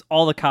bullets.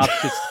 All the cops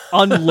just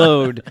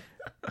unload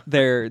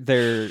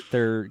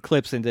their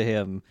clips into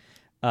him.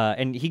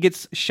 And he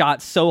gets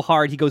shot so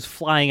hard he goes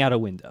flying out a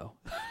window.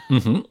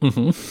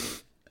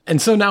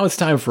 And so now it's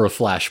time for a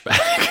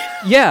flashback.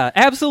 Yeah,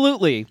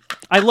 absolutely.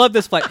 I love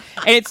this flash.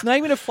 And it's not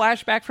even a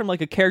flashback from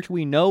like a character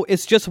we know.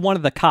 It's just one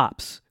of the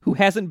cops who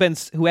hasn't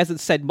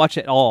said much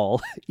at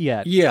all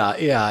yet.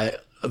 Yeah.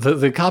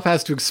 The cop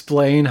has to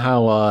explain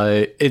how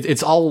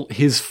it's all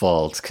his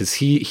fault because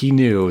he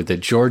knew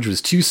that George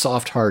was too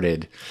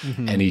soft-hearted,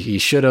 and he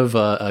should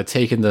have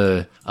taken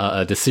the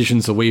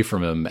decisions away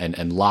from him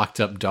and locked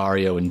up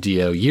Dario and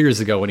Dio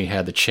years ago when he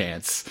had the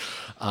chance.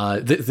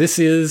 This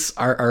is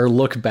our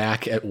look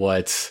back at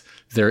what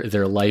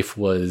their life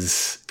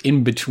was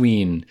in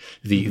between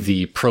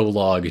the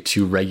prologue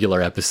to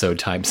regular episode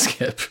time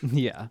skip.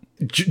 Yeah.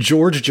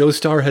 George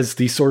Joestar has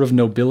the sort of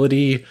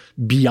nobility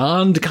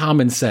beyond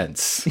common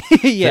sense.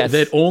 Yes.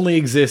 That only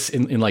exists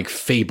in like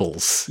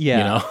fables. Yeah.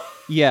 You know?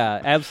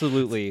 Yeah,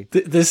 absolutely.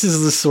 This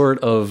is the sort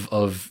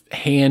of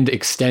hand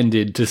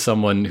extended to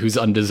someone who's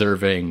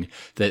undeserving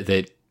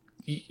that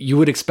you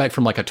would expect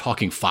from like a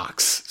talking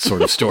fox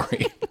sort of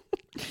story.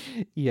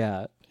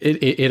 Yeah.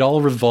 It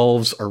all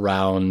revolves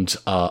around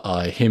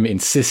him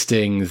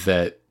insisting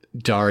that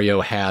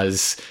Dario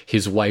has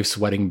his wife's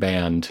wedding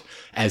band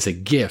as a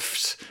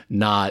gift,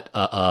 not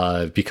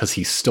because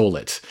he stole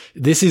it.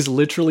 This is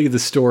literally the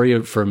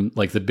story from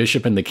like the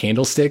Bishop and the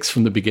Candlesticks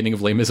from the beginning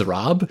of Les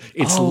Miserables.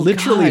 It's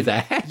literally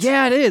God. that.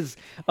 Yeah, it is.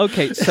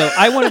 Okay, so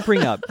I want to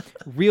bring up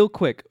real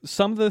quick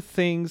some of the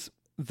things.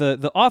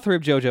 The author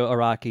of Jojo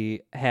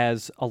Araki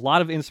has a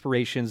lot of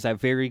inspirations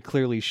that very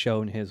clearly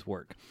show in his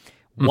work.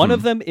 One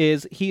of them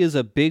is he is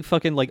a big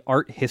fucking like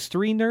art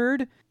history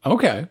nerd.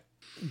 Okay.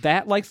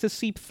 That likes to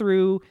seep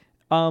through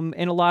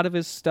in a lot of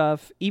his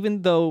stuff.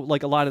 Even though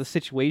like a lot of the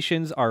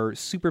situations are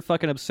super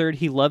fucking absurd,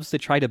 he loves to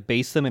try to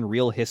base them in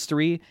real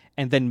history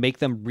and then make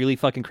them really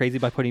fucking crazy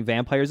by putting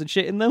vampires and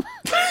shit in them.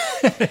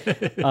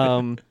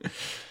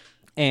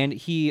 And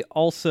he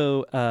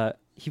also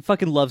he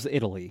fucking loves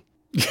Italy.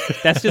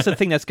 That's just a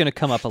thing that's going to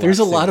come up a lot. There's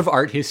a lot of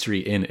art history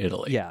in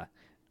Italy. Yeah.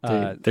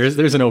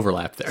 There's an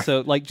overlap there.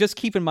 So like just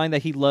keep in mind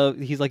that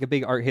he's like a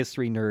big art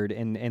history nerd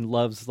and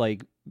loves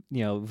like,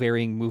 you know,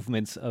 varying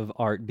movements of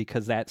art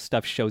because that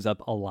stuff shows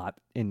up a lot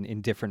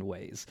in different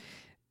ways.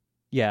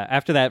 Yeah,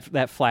 after that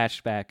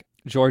flashback,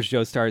 George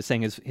Joestar is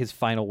saying his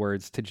final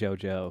words to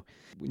Jojo.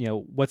 You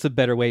know, what's a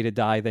better way to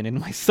die than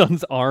in my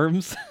son's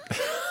arms?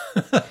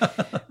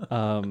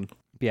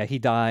 Yeah, he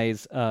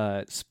dies.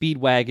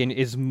 Speedwagon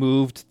is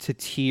moved to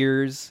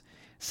tears,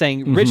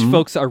 saying rich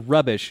folks are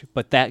rubbish,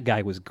 but that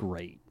guy was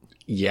great.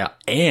 Yeah,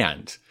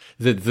 and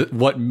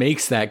what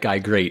makes that guy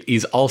great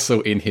is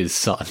also in his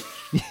son.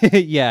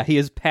 Yeah, he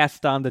has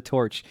passed on the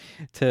torch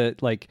to,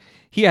 like,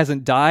 he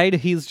hasn't died,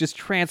 he's just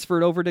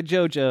transferred over to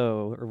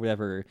Jojo or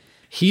whatever.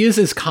 He is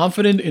as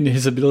confident in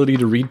his ability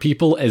to read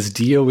people as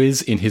Dio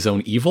is in his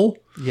own evil.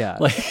 Yeah.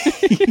 Like,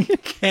 he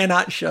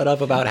cannot shut up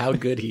about how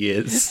good he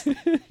is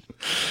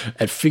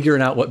at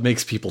figuring out what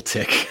makes people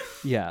tick.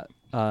 Yeah,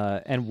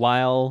 and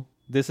while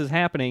this is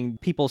happening,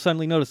 people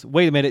suddenly notice,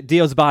 wait a minute,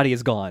 Dio's body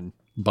is gone.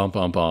 Bum,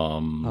 bum,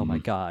 bum. Oh my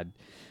God.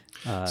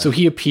 So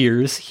he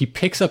appears, he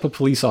picks up a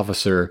police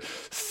officer,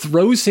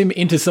 throws him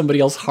into somebody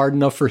else hard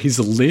enough for his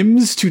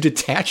limbs to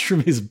detach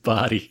from his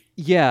body.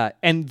 Yeah,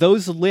 and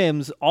those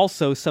limbs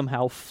also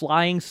somehow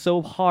flying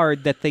so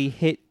hard that they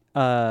hit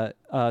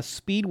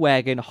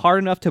Speedwagon hard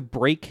enough to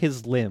break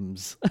his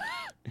limbs.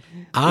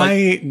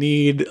 I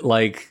need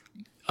like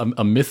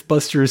a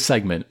Mythbusters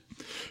segment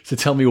to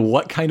tell me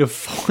what kind of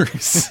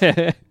force.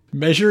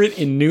 Measure it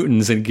in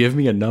newtons and give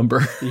me a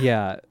number.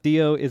 Yeah,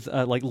 Dio is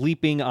like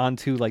leaping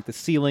onto like the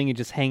ceiling and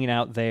just hanging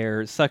out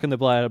there, sucking the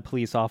blood out of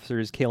police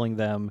officers, killing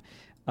them,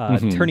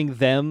 turning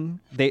them.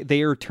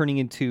 They are turning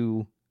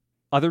into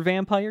other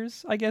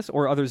vampires, I guess,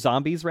 or other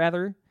zombies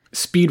rather.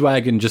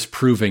 Speedwagon just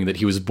proving that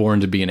he was born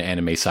to be an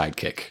anime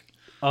sidekick.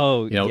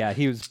 Oh, yeah,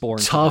 he was born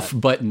tough,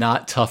 but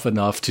not tough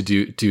enough to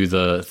do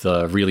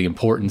the really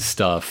important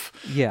stuff.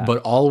 Yeah,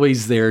 but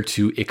always there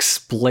to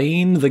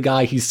explain the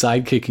guy he's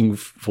sidekicking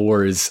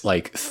for's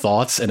like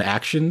thoughts and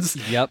actions.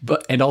 Yep.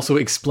 And also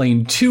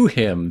explain to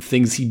him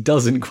things he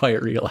doesn't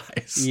quite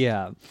realize.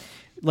 Yeah,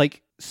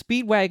 like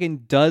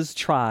Speedwagon does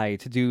try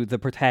to do the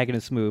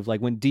protagonist move. Like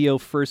when Dio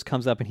first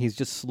comes up and he's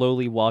just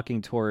slowly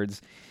walking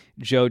towards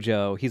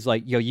Jojo, he's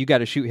like, yo, you got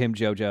to shoot him,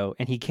 Jojo,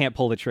 and he can't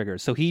pull the trigger,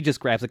 so he just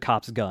grabs a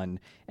cop's gun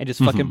and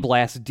just fucking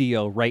blasts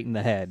Dio right in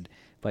the head.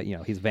 But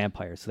he's a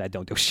vampire, so that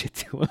don't do shit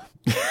to him.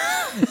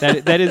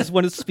 that is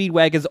one of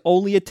Speedwagon's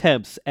only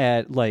attempts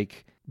at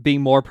like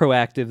being more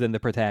proactive than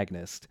the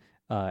protagonist,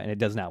 and it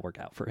does not work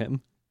out for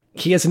him.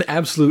 He has an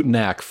absolute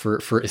knack for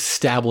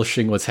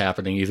establishing what's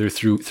happening either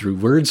through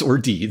words or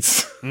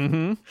deeds,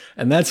 and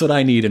that's what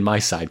I need in my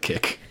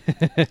sidekick.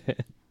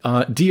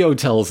 Dio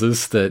tells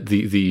us that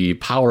the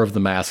power of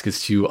the mask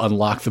is to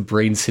unlock the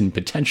brain's hidden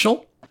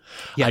potential.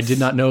 Yes. I did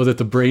not know that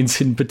the brain's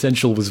hidden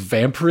potential was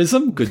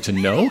vampirism. Good to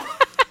know.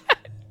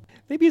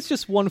 Maybe it's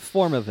just one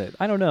form of it.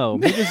 I don't know.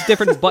 Maybe there's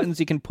different buttons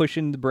you can push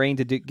in the brain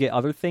to get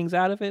other things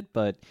out of it,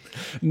 but...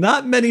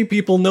 Not many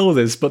people know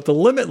this, but the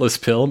Limitless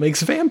pill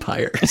makes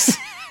vampires.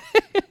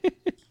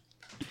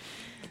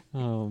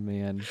 Oh,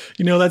 man.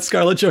 You know that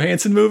Scarlett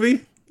Johansson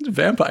movie?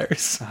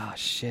 Vampires. Oh,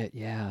 shit,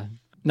 yeah.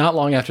 Not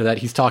long after that,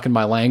 he's talking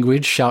my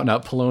language, shouting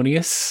out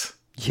Polonius.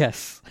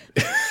 Yes.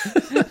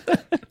 Yeah.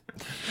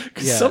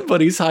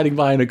 Somebody's hiding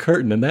behind a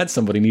curtain, and that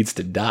somebody needs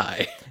to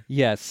die.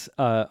 Yes.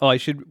 I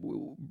should,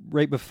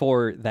 right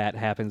before that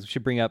happens, we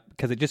should bring up,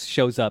 because it just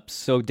shows up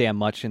so damn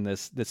much in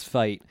this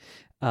fight.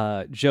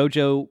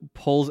 Jojo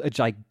pulls a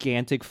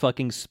gigantic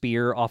fucking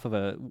spear off of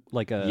a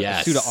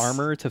suit of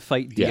armor to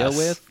fight Dio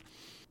with.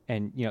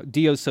 And,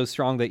 Dio's so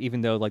strong that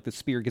even though, like, the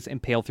spear gets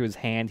impaled through his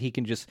hand, he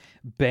can just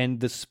bend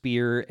the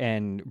spear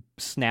and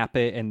snap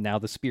it, and now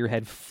the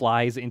spearhead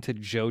flies into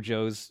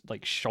Jojo's,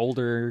 like,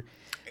 shoulder.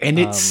 And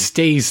it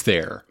stays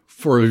there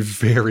for a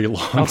very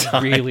long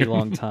time. A really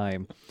long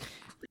time.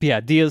 But yeah,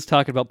 Dio's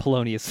talking about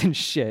Polonius and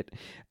shit,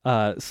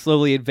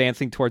 slowly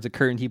advancing towards a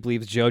curtain he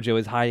believes Jojo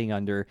is hiding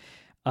under.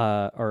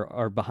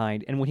 Or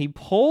behind, and when he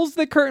pulls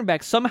the curtain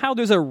back, somehow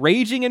there's a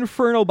raging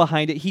inferno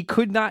behind it he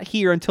could not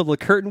hear until the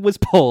curtain was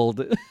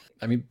pulled.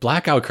 I mean,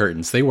 blackout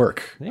curtains, they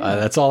work. Yeah.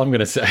 That's all I'm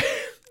gonna say.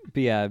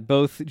 But yeah,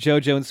 both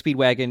Jojo and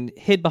Speedwagon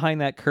hid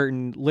behind that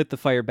curtain, lit the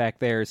fire back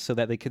there so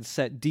that they could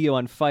set Dio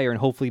on fire and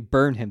hopefully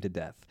burn him to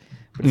death.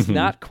 But it's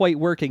not quite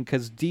working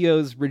because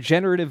Dio's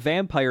regenerative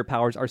vampire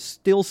powers are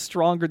still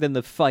stronger than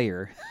the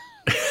fire.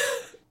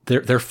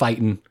 They're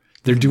fighting.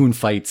 They're doing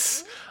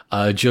fights.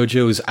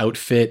 Jojo's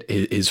outfit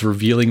is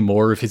revealing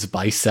more of his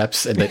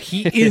biceps and that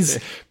he is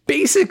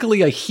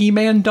basically a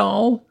He-Man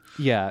doll.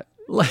 Yeah.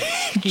 Like,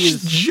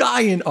 he's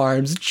giant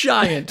arms,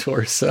 giant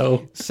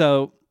torso.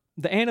 So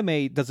the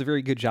anime does a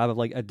very good job of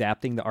like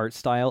adapting the art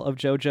style of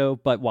Jojo,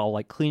 but while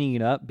like cleaning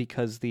it up,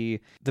 because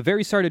the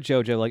very start of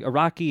Jojo, like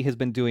Araki has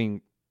been doing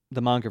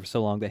the manga for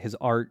so long that his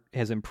art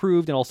has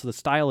improved and also the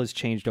style has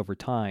changed over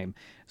time.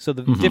 So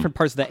the different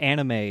parts of the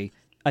anime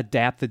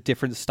adapt the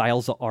different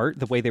styles of art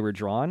the way they were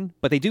drawn,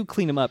 but they do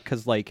clean them up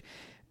because like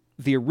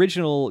the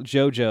original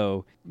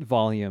JoJo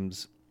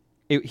volumes,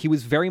 he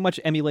was very much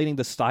emulating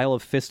the style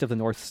of Fist of the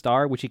North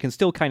Star, which you can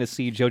still kind of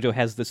see. JoJo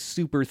has the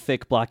super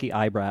thick blocky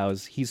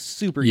eyebrows. He's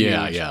super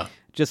huge,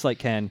 just like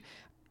Ken.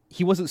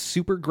 He wasn't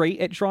super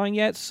great at drawing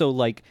yet, so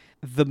like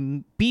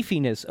the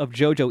beefiness of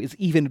JoJo is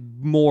even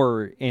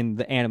more in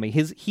the anime.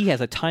 He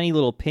has a tiny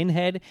little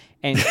pinhead,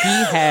 and he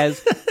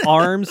has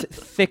arms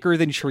thicker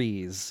than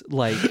trees.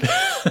 Like,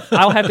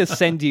 I'll have to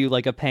send you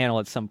like a panel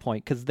at some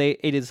point because it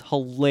is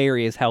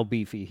hilarious how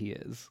beefy he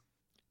is.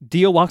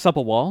 Dio walks up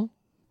a wall.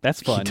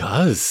 That's fun. He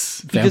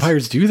does.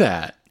 Vampires do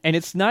that, and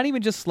it's not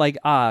even just like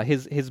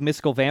his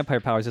mystical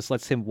vampire powers just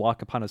lets him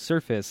walk upon a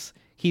surface.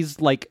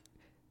 He's like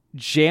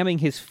jamming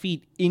his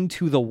feet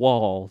into the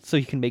wall so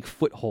he can make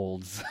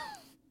footholds.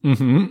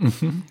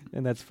 And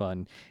that's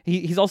fun.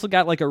 He's also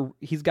got like a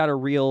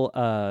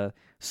real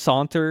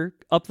saunter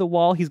up the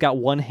wall. He's got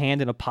one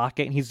hand in a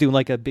pocket and he's doing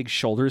like a big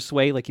shoulder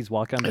sway, like he's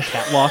walking on the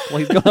catwalk while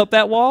he's going up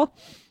that wall.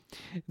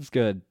 It's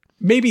good.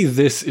 Maybe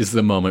this is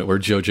the moment where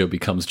JoJo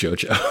becomes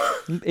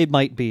JoJo. It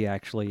might be,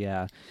 actually,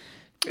 yeah.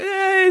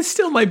 It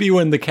still might be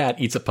when the cat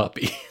eats a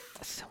puppy.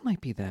 Still might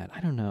be that. I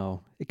don't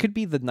know. It could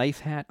be the knife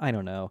hat. I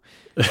don't know.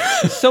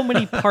 There's so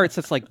many parts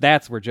that's like,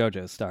 that's where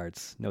JoJo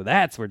starts. No,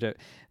 that's where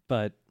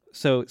But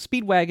so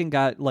Speedwagon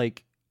got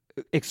like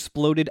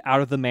exploded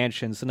out of the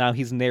mansion, so now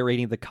he's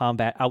narrating the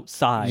combat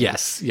outside.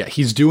 Yes, yeah,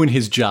 he's doing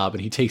his job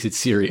and he takes it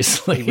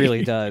seriously. He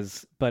really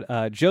does. But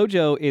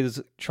Jojo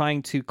is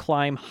trying to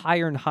climb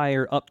higher and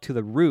higher up to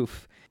the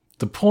roof.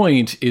 The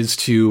point is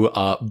to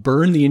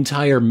burn the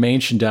entire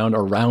mansion down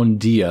around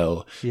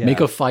Dio, make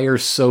a fire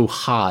so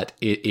hot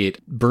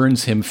it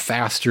burns him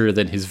faster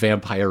than his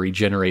vampire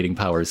regenerating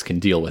powers can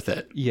deal with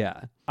it.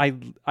 Yeah.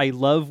 I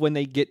love when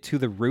they get to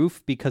the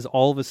roof because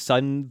all of a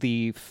sudden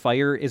the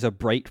fire is a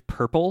bright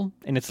purple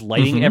and it's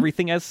lighting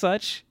everything as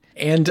such.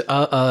 And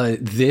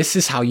this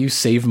is how you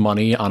save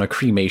money on a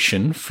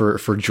cremation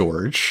for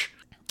George.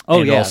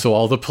 Oh, and yeah. also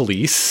all the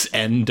police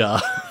and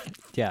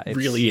It's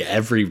really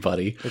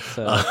everybody. It's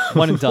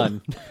one and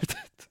done.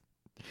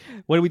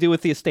 What do we do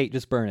with the estate?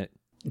 Just burn it.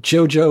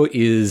 Jojo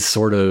is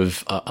sort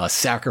of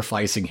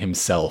sacrificing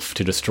himself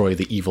to destroy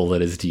the evil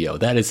that is Dio.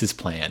 That is his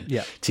plan.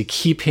 Yeah. To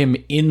keep him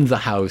in the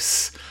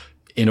house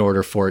in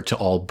order for it to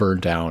all burn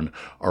down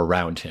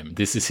around him.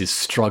 This is his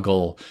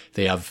struggle.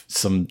 They have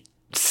some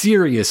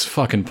serious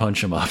fucking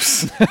punch 'em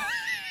ups.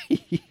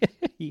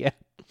 Yeah.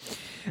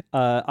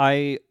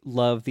 I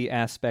love the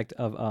aspect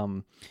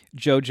of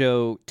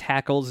Jojo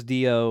tackles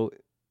Dio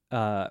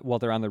while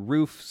they're on the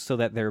roof so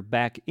that they're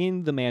back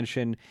in the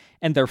mansion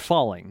and they're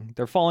falling.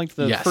 They're falling to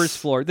the first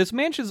floor. This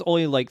mansion's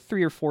only like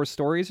 3 or 4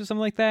 stories or something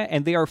like that,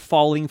 and they are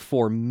falling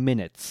for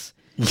minutes.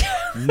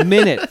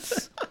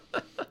 Minutes.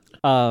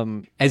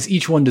 As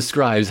each one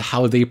describes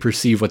how they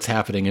perceive what's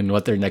happening and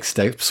what their next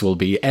steps will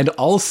be. And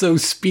also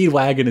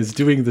Speedwagon is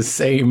doing the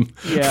same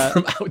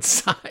from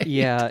outside.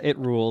 Yeah, it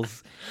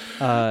rules.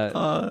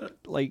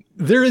 Like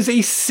there is a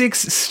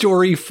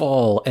 6-story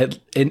fall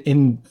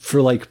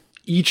for like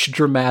each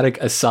dramatic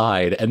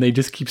aside, and they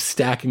just keep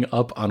stacking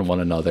up on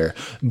one another.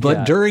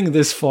 But during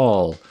this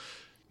fall,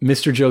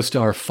 Mr.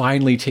 Joestar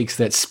finally takes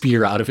that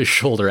spear out of his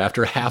shoulder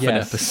after half an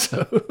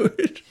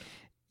episode.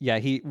 Yeah,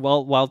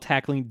 while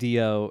tackling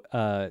Dio,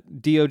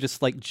 Dio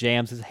just like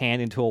jams his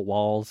hand into a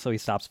wall so he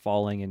stops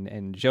falling,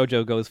 and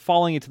Jojo goes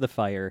falling into the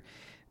fire.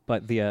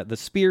 But the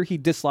spear he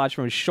dislodged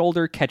from his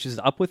shoulder catches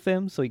up with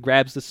him, so he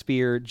grabs the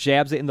spear,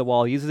 jabs it in the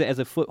wall, uses it as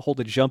a foothold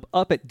to jump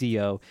up at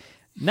Dio.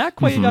 Not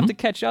quite enough to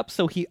catch up,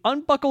 so he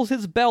unbuckles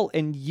his belt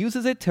and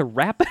uses it to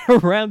wrap it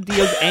around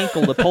Dio's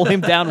ankle to pull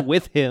him down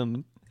with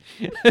him.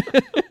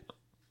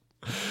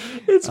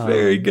 It's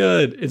very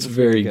good. It's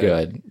very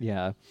good.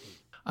 Yeah.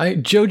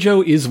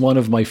 Jojo is one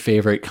of my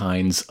favorite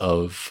kinds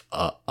of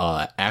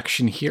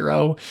action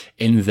hero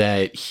in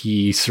that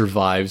he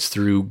survives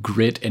through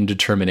grit and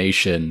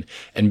determination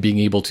and being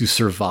able to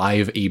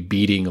survive a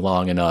beating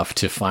long enough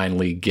to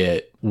finally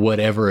get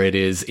whatever it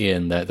is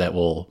in that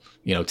will,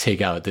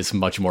 take out this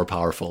much more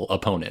powerful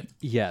opponent.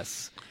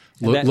 Yes.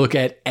 Look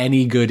at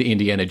any good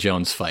Indiana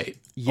Jones fight.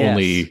 Yes.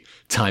 Only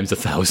times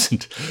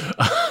 1,000.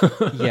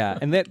 Yeah,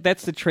 and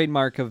that's the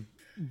trademark of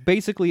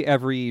basically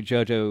every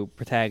JoJo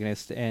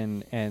protagonist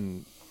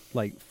and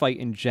like fight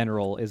in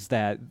general is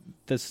that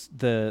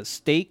the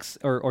stakes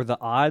or the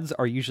odds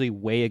are usually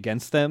way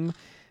against them,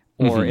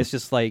 or it's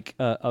just like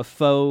a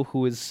foe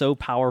who is so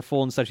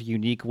powerful in such a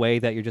unique way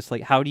that you're just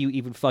like, how do you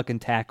even fucking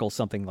tackle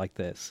something like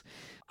this?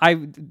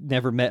 I've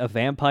never met a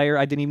vampire.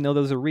 I didn't even know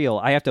those are real.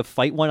 I have to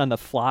fight one on the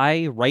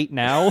fly right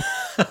now.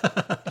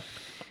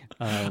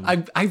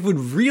 I would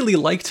really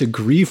like to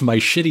grieve my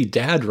shitty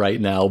dad right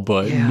now,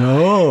 but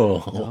no.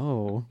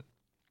 No.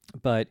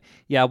 But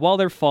yeah, while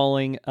they're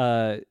falling,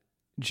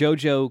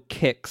 Jojo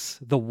kicks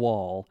the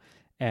wall,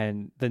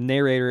 and the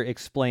narrator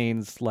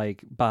explains,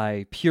 like,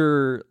 by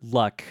pure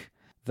luck,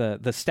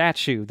 the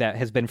statue that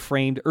has been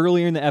framed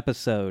earlier in the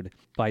episode,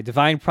 by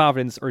divine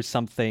providence or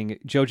something,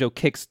 Jojo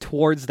kicks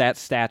towards that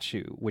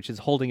statue, which is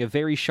holding a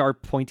very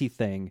sharp, pointy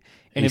thing.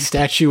 And a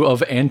statue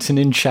of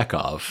Antonin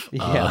Chekhov.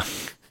 Yeah.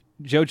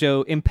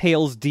 Jojo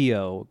impales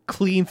Dio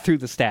clean through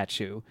the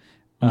statue,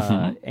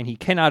 and he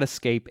cannot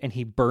escape, and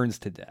he burns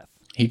to death.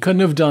 He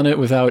couldn't have done it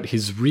without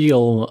his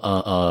real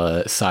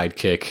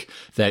sidekick,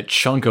 that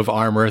chunk of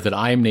armor that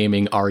I'm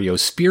naming Ario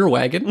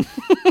Spearwagon.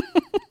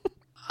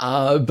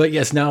 But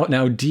yes,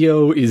 now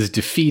Dio is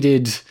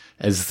defeated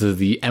as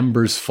the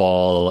embers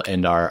fall,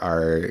 and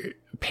our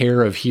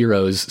pair of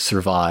heroes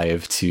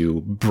survive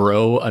to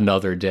bro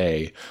another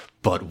day.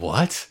 But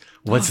what?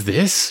 What's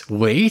this?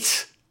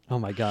 Wait. Oh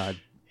my god.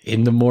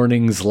 In the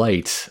morning's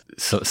light,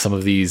 some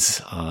of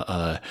these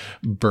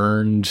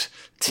burned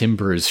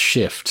timbers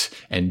shift,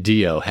 and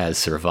Dio has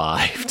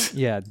survived.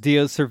 Yeah,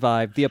 Dio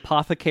survived. The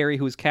apothecary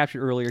who was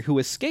captured earlier, who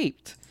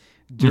escaped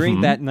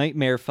during that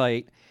nightmare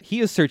fight,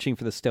 he is searching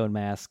for the stone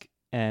mask,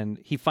 and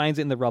he finds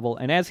it in the rubble,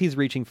 and as he's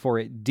reaching for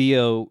it,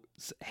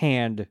 Dio's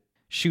hand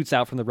shoots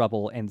out from the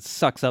rubble and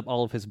sucks up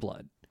all of his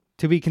blood.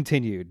 To be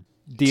continued.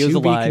 Dio's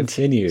alive.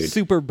 Continued.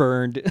 Super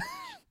burned.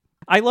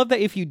 I love that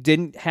if you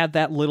didn't have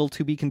that little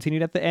to be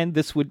continued at the end,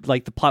 this would,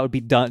 like, the plot would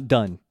be done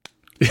and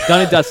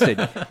dusted.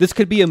 This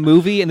could be a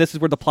movie, and this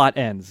is where the plot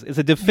ends. It's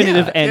a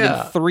definitive end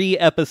in 3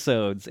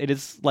 episodes. It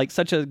is, like,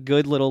 such a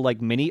good little,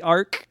 like, mini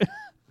arc.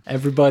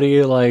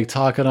 Everybody, like,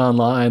 talking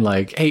online,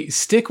 like, hey,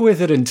 stick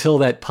with it until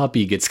that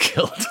puppy gets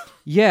killed.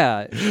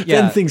 Yeah.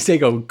 Then things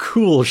take a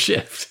cool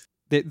shift.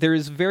 There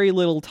is very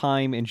little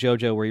time in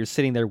JoJo where you're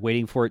sitting there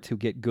waiting for it to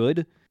get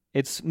good.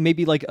 It's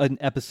maybe like an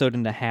episode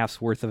and a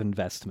half's worth of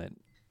investment.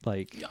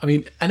 Like, I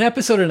mean, an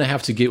episode and a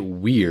half to get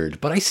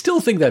weird, but I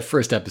still think that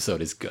first episode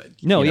is good.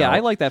 No, I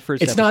like that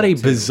first It's episode. not a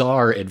too.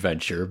 bizarre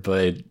adventure,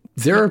 but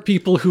there are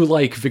people who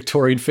like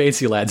Victorian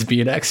fancy lads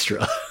being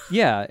extra.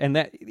 Yeah, and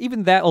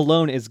that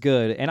alone is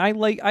good. And I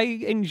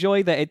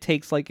enjoy that it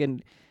takes like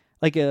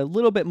a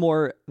little bit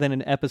more than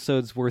an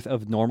episode's worth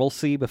of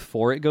normalcy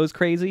before it goes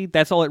crazy.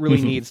 That's all it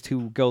really needs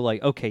to go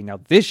like, okay, now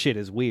this shit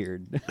is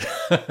weird.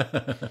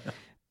 But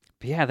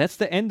yeah, that's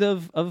the end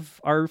of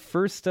our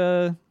first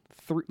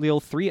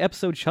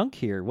 3-episode chunk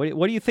here.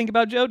 What do you think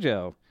about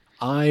JoJo?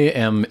 I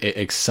am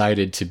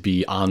excited to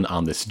be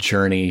on this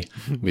journey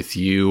with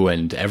you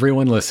and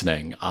everyone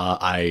listening.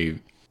 I'm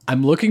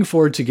looking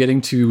forward to getting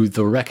to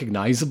the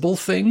recognizable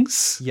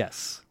things.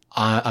 Yes.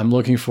 I'm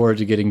looking forward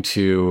to getting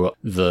to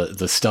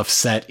the stuff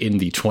set in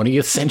the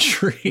 20th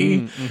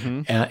century.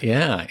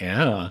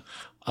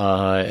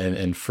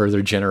 And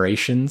further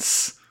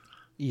generations.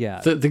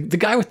 Yeah. The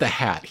guy with the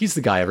hat, he's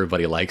the guy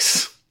everybody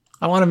likes.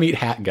 I want to meet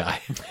Hat Guy.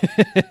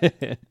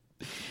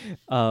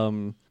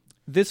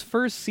 This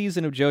first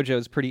season of JoJo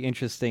is pretty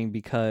interesting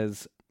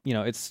because,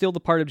 it's still the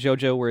part of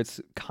JoJo where it's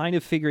kind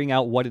of figuring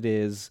out what it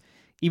is,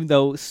 even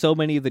though so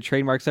many of the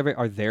trademarks of it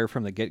are there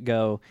from the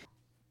get-go.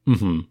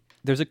 Mm-hmm.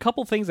 There's a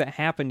couple things that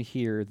happen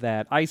here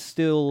that I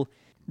still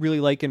really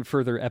like in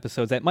further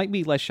episodes that might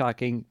be less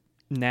shocking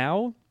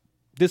now.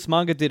 This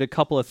manga did a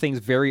couple of things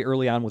very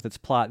early on with its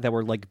plot that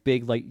were like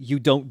big, like you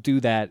don't do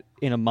that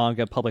in a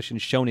manga published in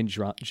Shonen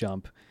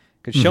Jump.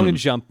 Because Shonen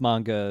Jump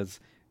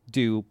mangas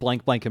do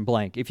blank, blank, and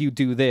blank. If you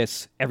do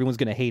this, everyone's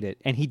going to hate it.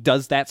 And he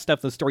does that stuff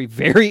in the story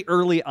very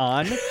early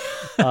on.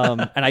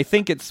 And I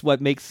think it's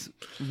one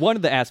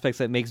of the aspects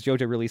that makes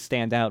JoJo really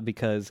stand out,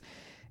 because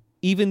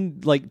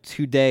even like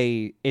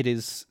today, it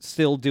is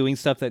still doing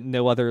stuff that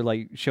no other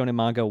like shonen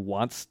manga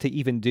wants to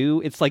even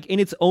do. It's like in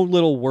its own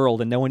little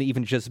world, and no one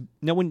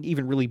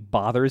even really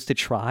bothers to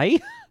try.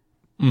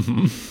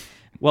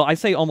 Well, I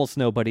say almost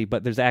nobody,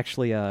 but there's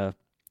actually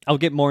I'll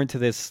get more into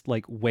this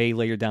like way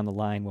later down the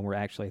line when we're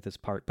actually at this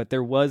part. But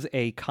there was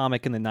a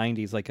comic in the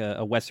 90s, like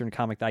a Western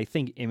comic that I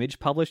think Image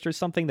published or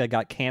something, that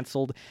got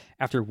canceled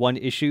after one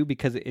issue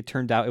because it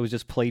turned out it was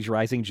just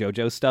plagiarizing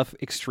JoJo stuff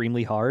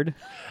extremely hard.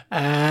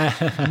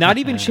 Not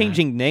even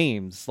changing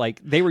names.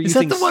 Like they were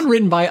using... Is that the one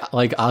written by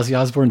like Ozzy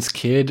Osbourne's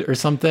kid or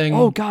something?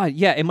 Oh God,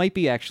 yeah, it might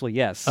be actually,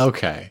 yes.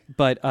 Okay.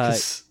 But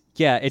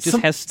yeah, it just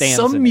has stands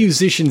in Some it.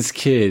 musician's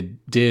kid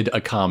did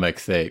a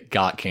comic that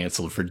got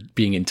canceled for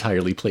being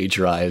entirely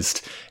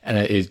plagiarized, and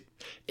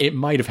it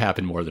might have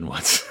happened more than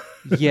once.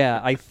 Yeah,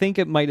 I think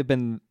it might have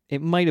been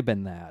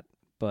that,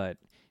 but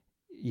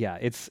yeah,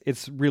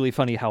 it's really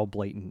funny how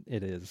blatant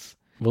it is.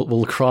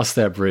 We'll cross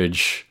that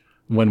bridge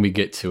when we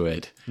get to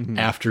it,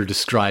 after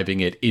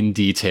describing it in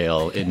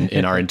detail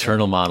in our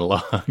internal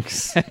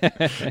monologues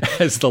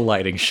as the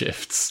lighting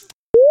shifts.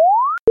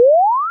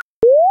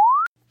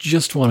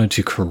 Just wanted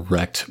to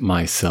correct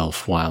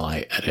myself while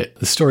I edit.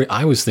 The story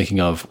I was thinking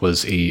of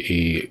was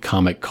a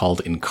comic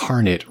called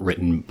Incarnate,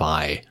 written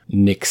by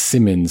Nick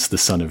Simmons, the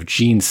son of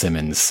Gene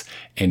Simmons,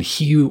 and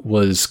he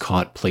was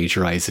caught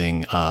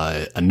plagiarizing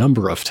a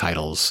number of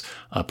titles,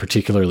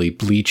 particularly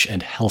Bleach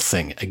and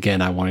Hellsing.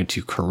 Again, I wanted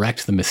to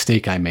correct the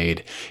mistake I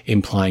made,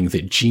 implying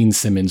that Gene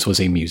Simmons was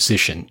a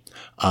musician.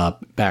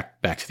 Back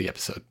to the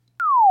episode.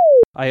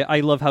 I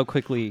love how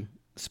quickly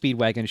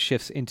Speedwagon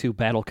shifts into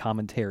battle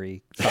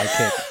commentary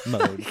sidekick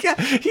mode. Yeah,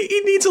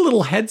 he needs a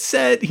little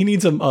headset. He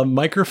needs a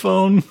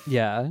microphone.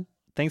 Yeah.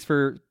 Thanks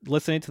for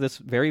listening to this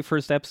very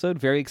first episode.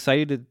 Very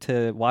excited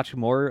to watch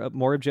more of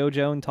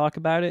JoJo and talk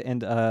about it.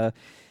 And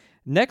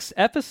next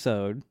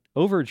episode,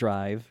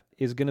 Overdrive,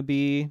 is gonna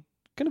be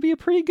a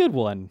pretty good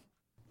one.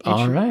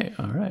 All right.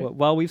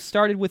 While we've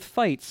started with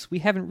fights, we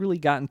haven't really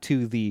gotten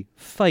to the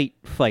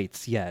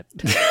fights yet.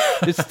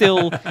 There's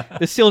still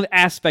an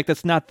aspect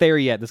that's not there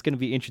yet that's going to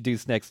be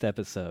introduced next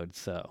episode.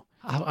 So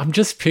I'm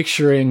just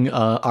picturing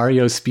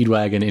Ario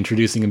Speedwagon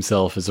introducing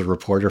himself as a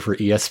reporter for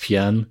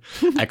ESPN,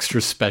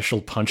 extra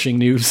special punching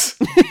news.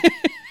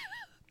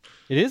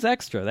 It is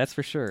extra, that's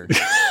for sure.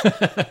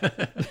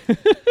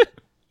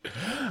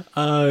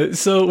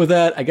 So with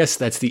that, I guess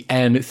that's the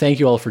end. Thank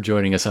you all for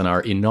joining us on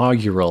our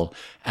inaugural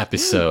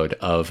episode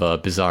of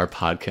Bizarre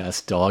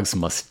Podcast, Dogs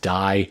Must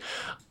Die.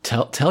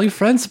 Tell your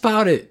friends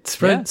about it.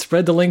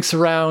 Spread the links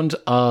around.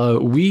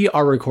 We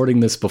are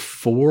recording this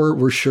before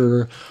we're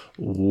sure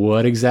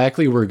what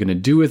exactly we're going to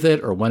do with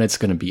it or when it's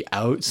going to be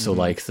out. So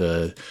like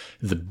the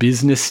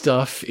business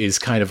stuff is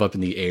kind of up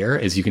in the air,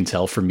 as you can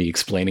tell from me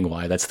explaining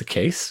why that's the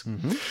case.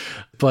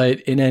 But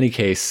in any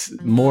case,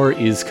 more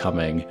is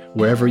coming.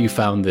 Wherever you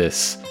found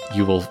this,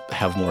 you will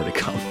have more to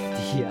come.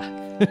 Yeah.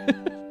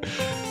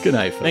 Good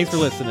night, folks. Thanks for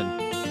listening.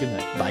 Good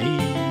night.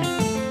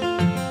 Bye.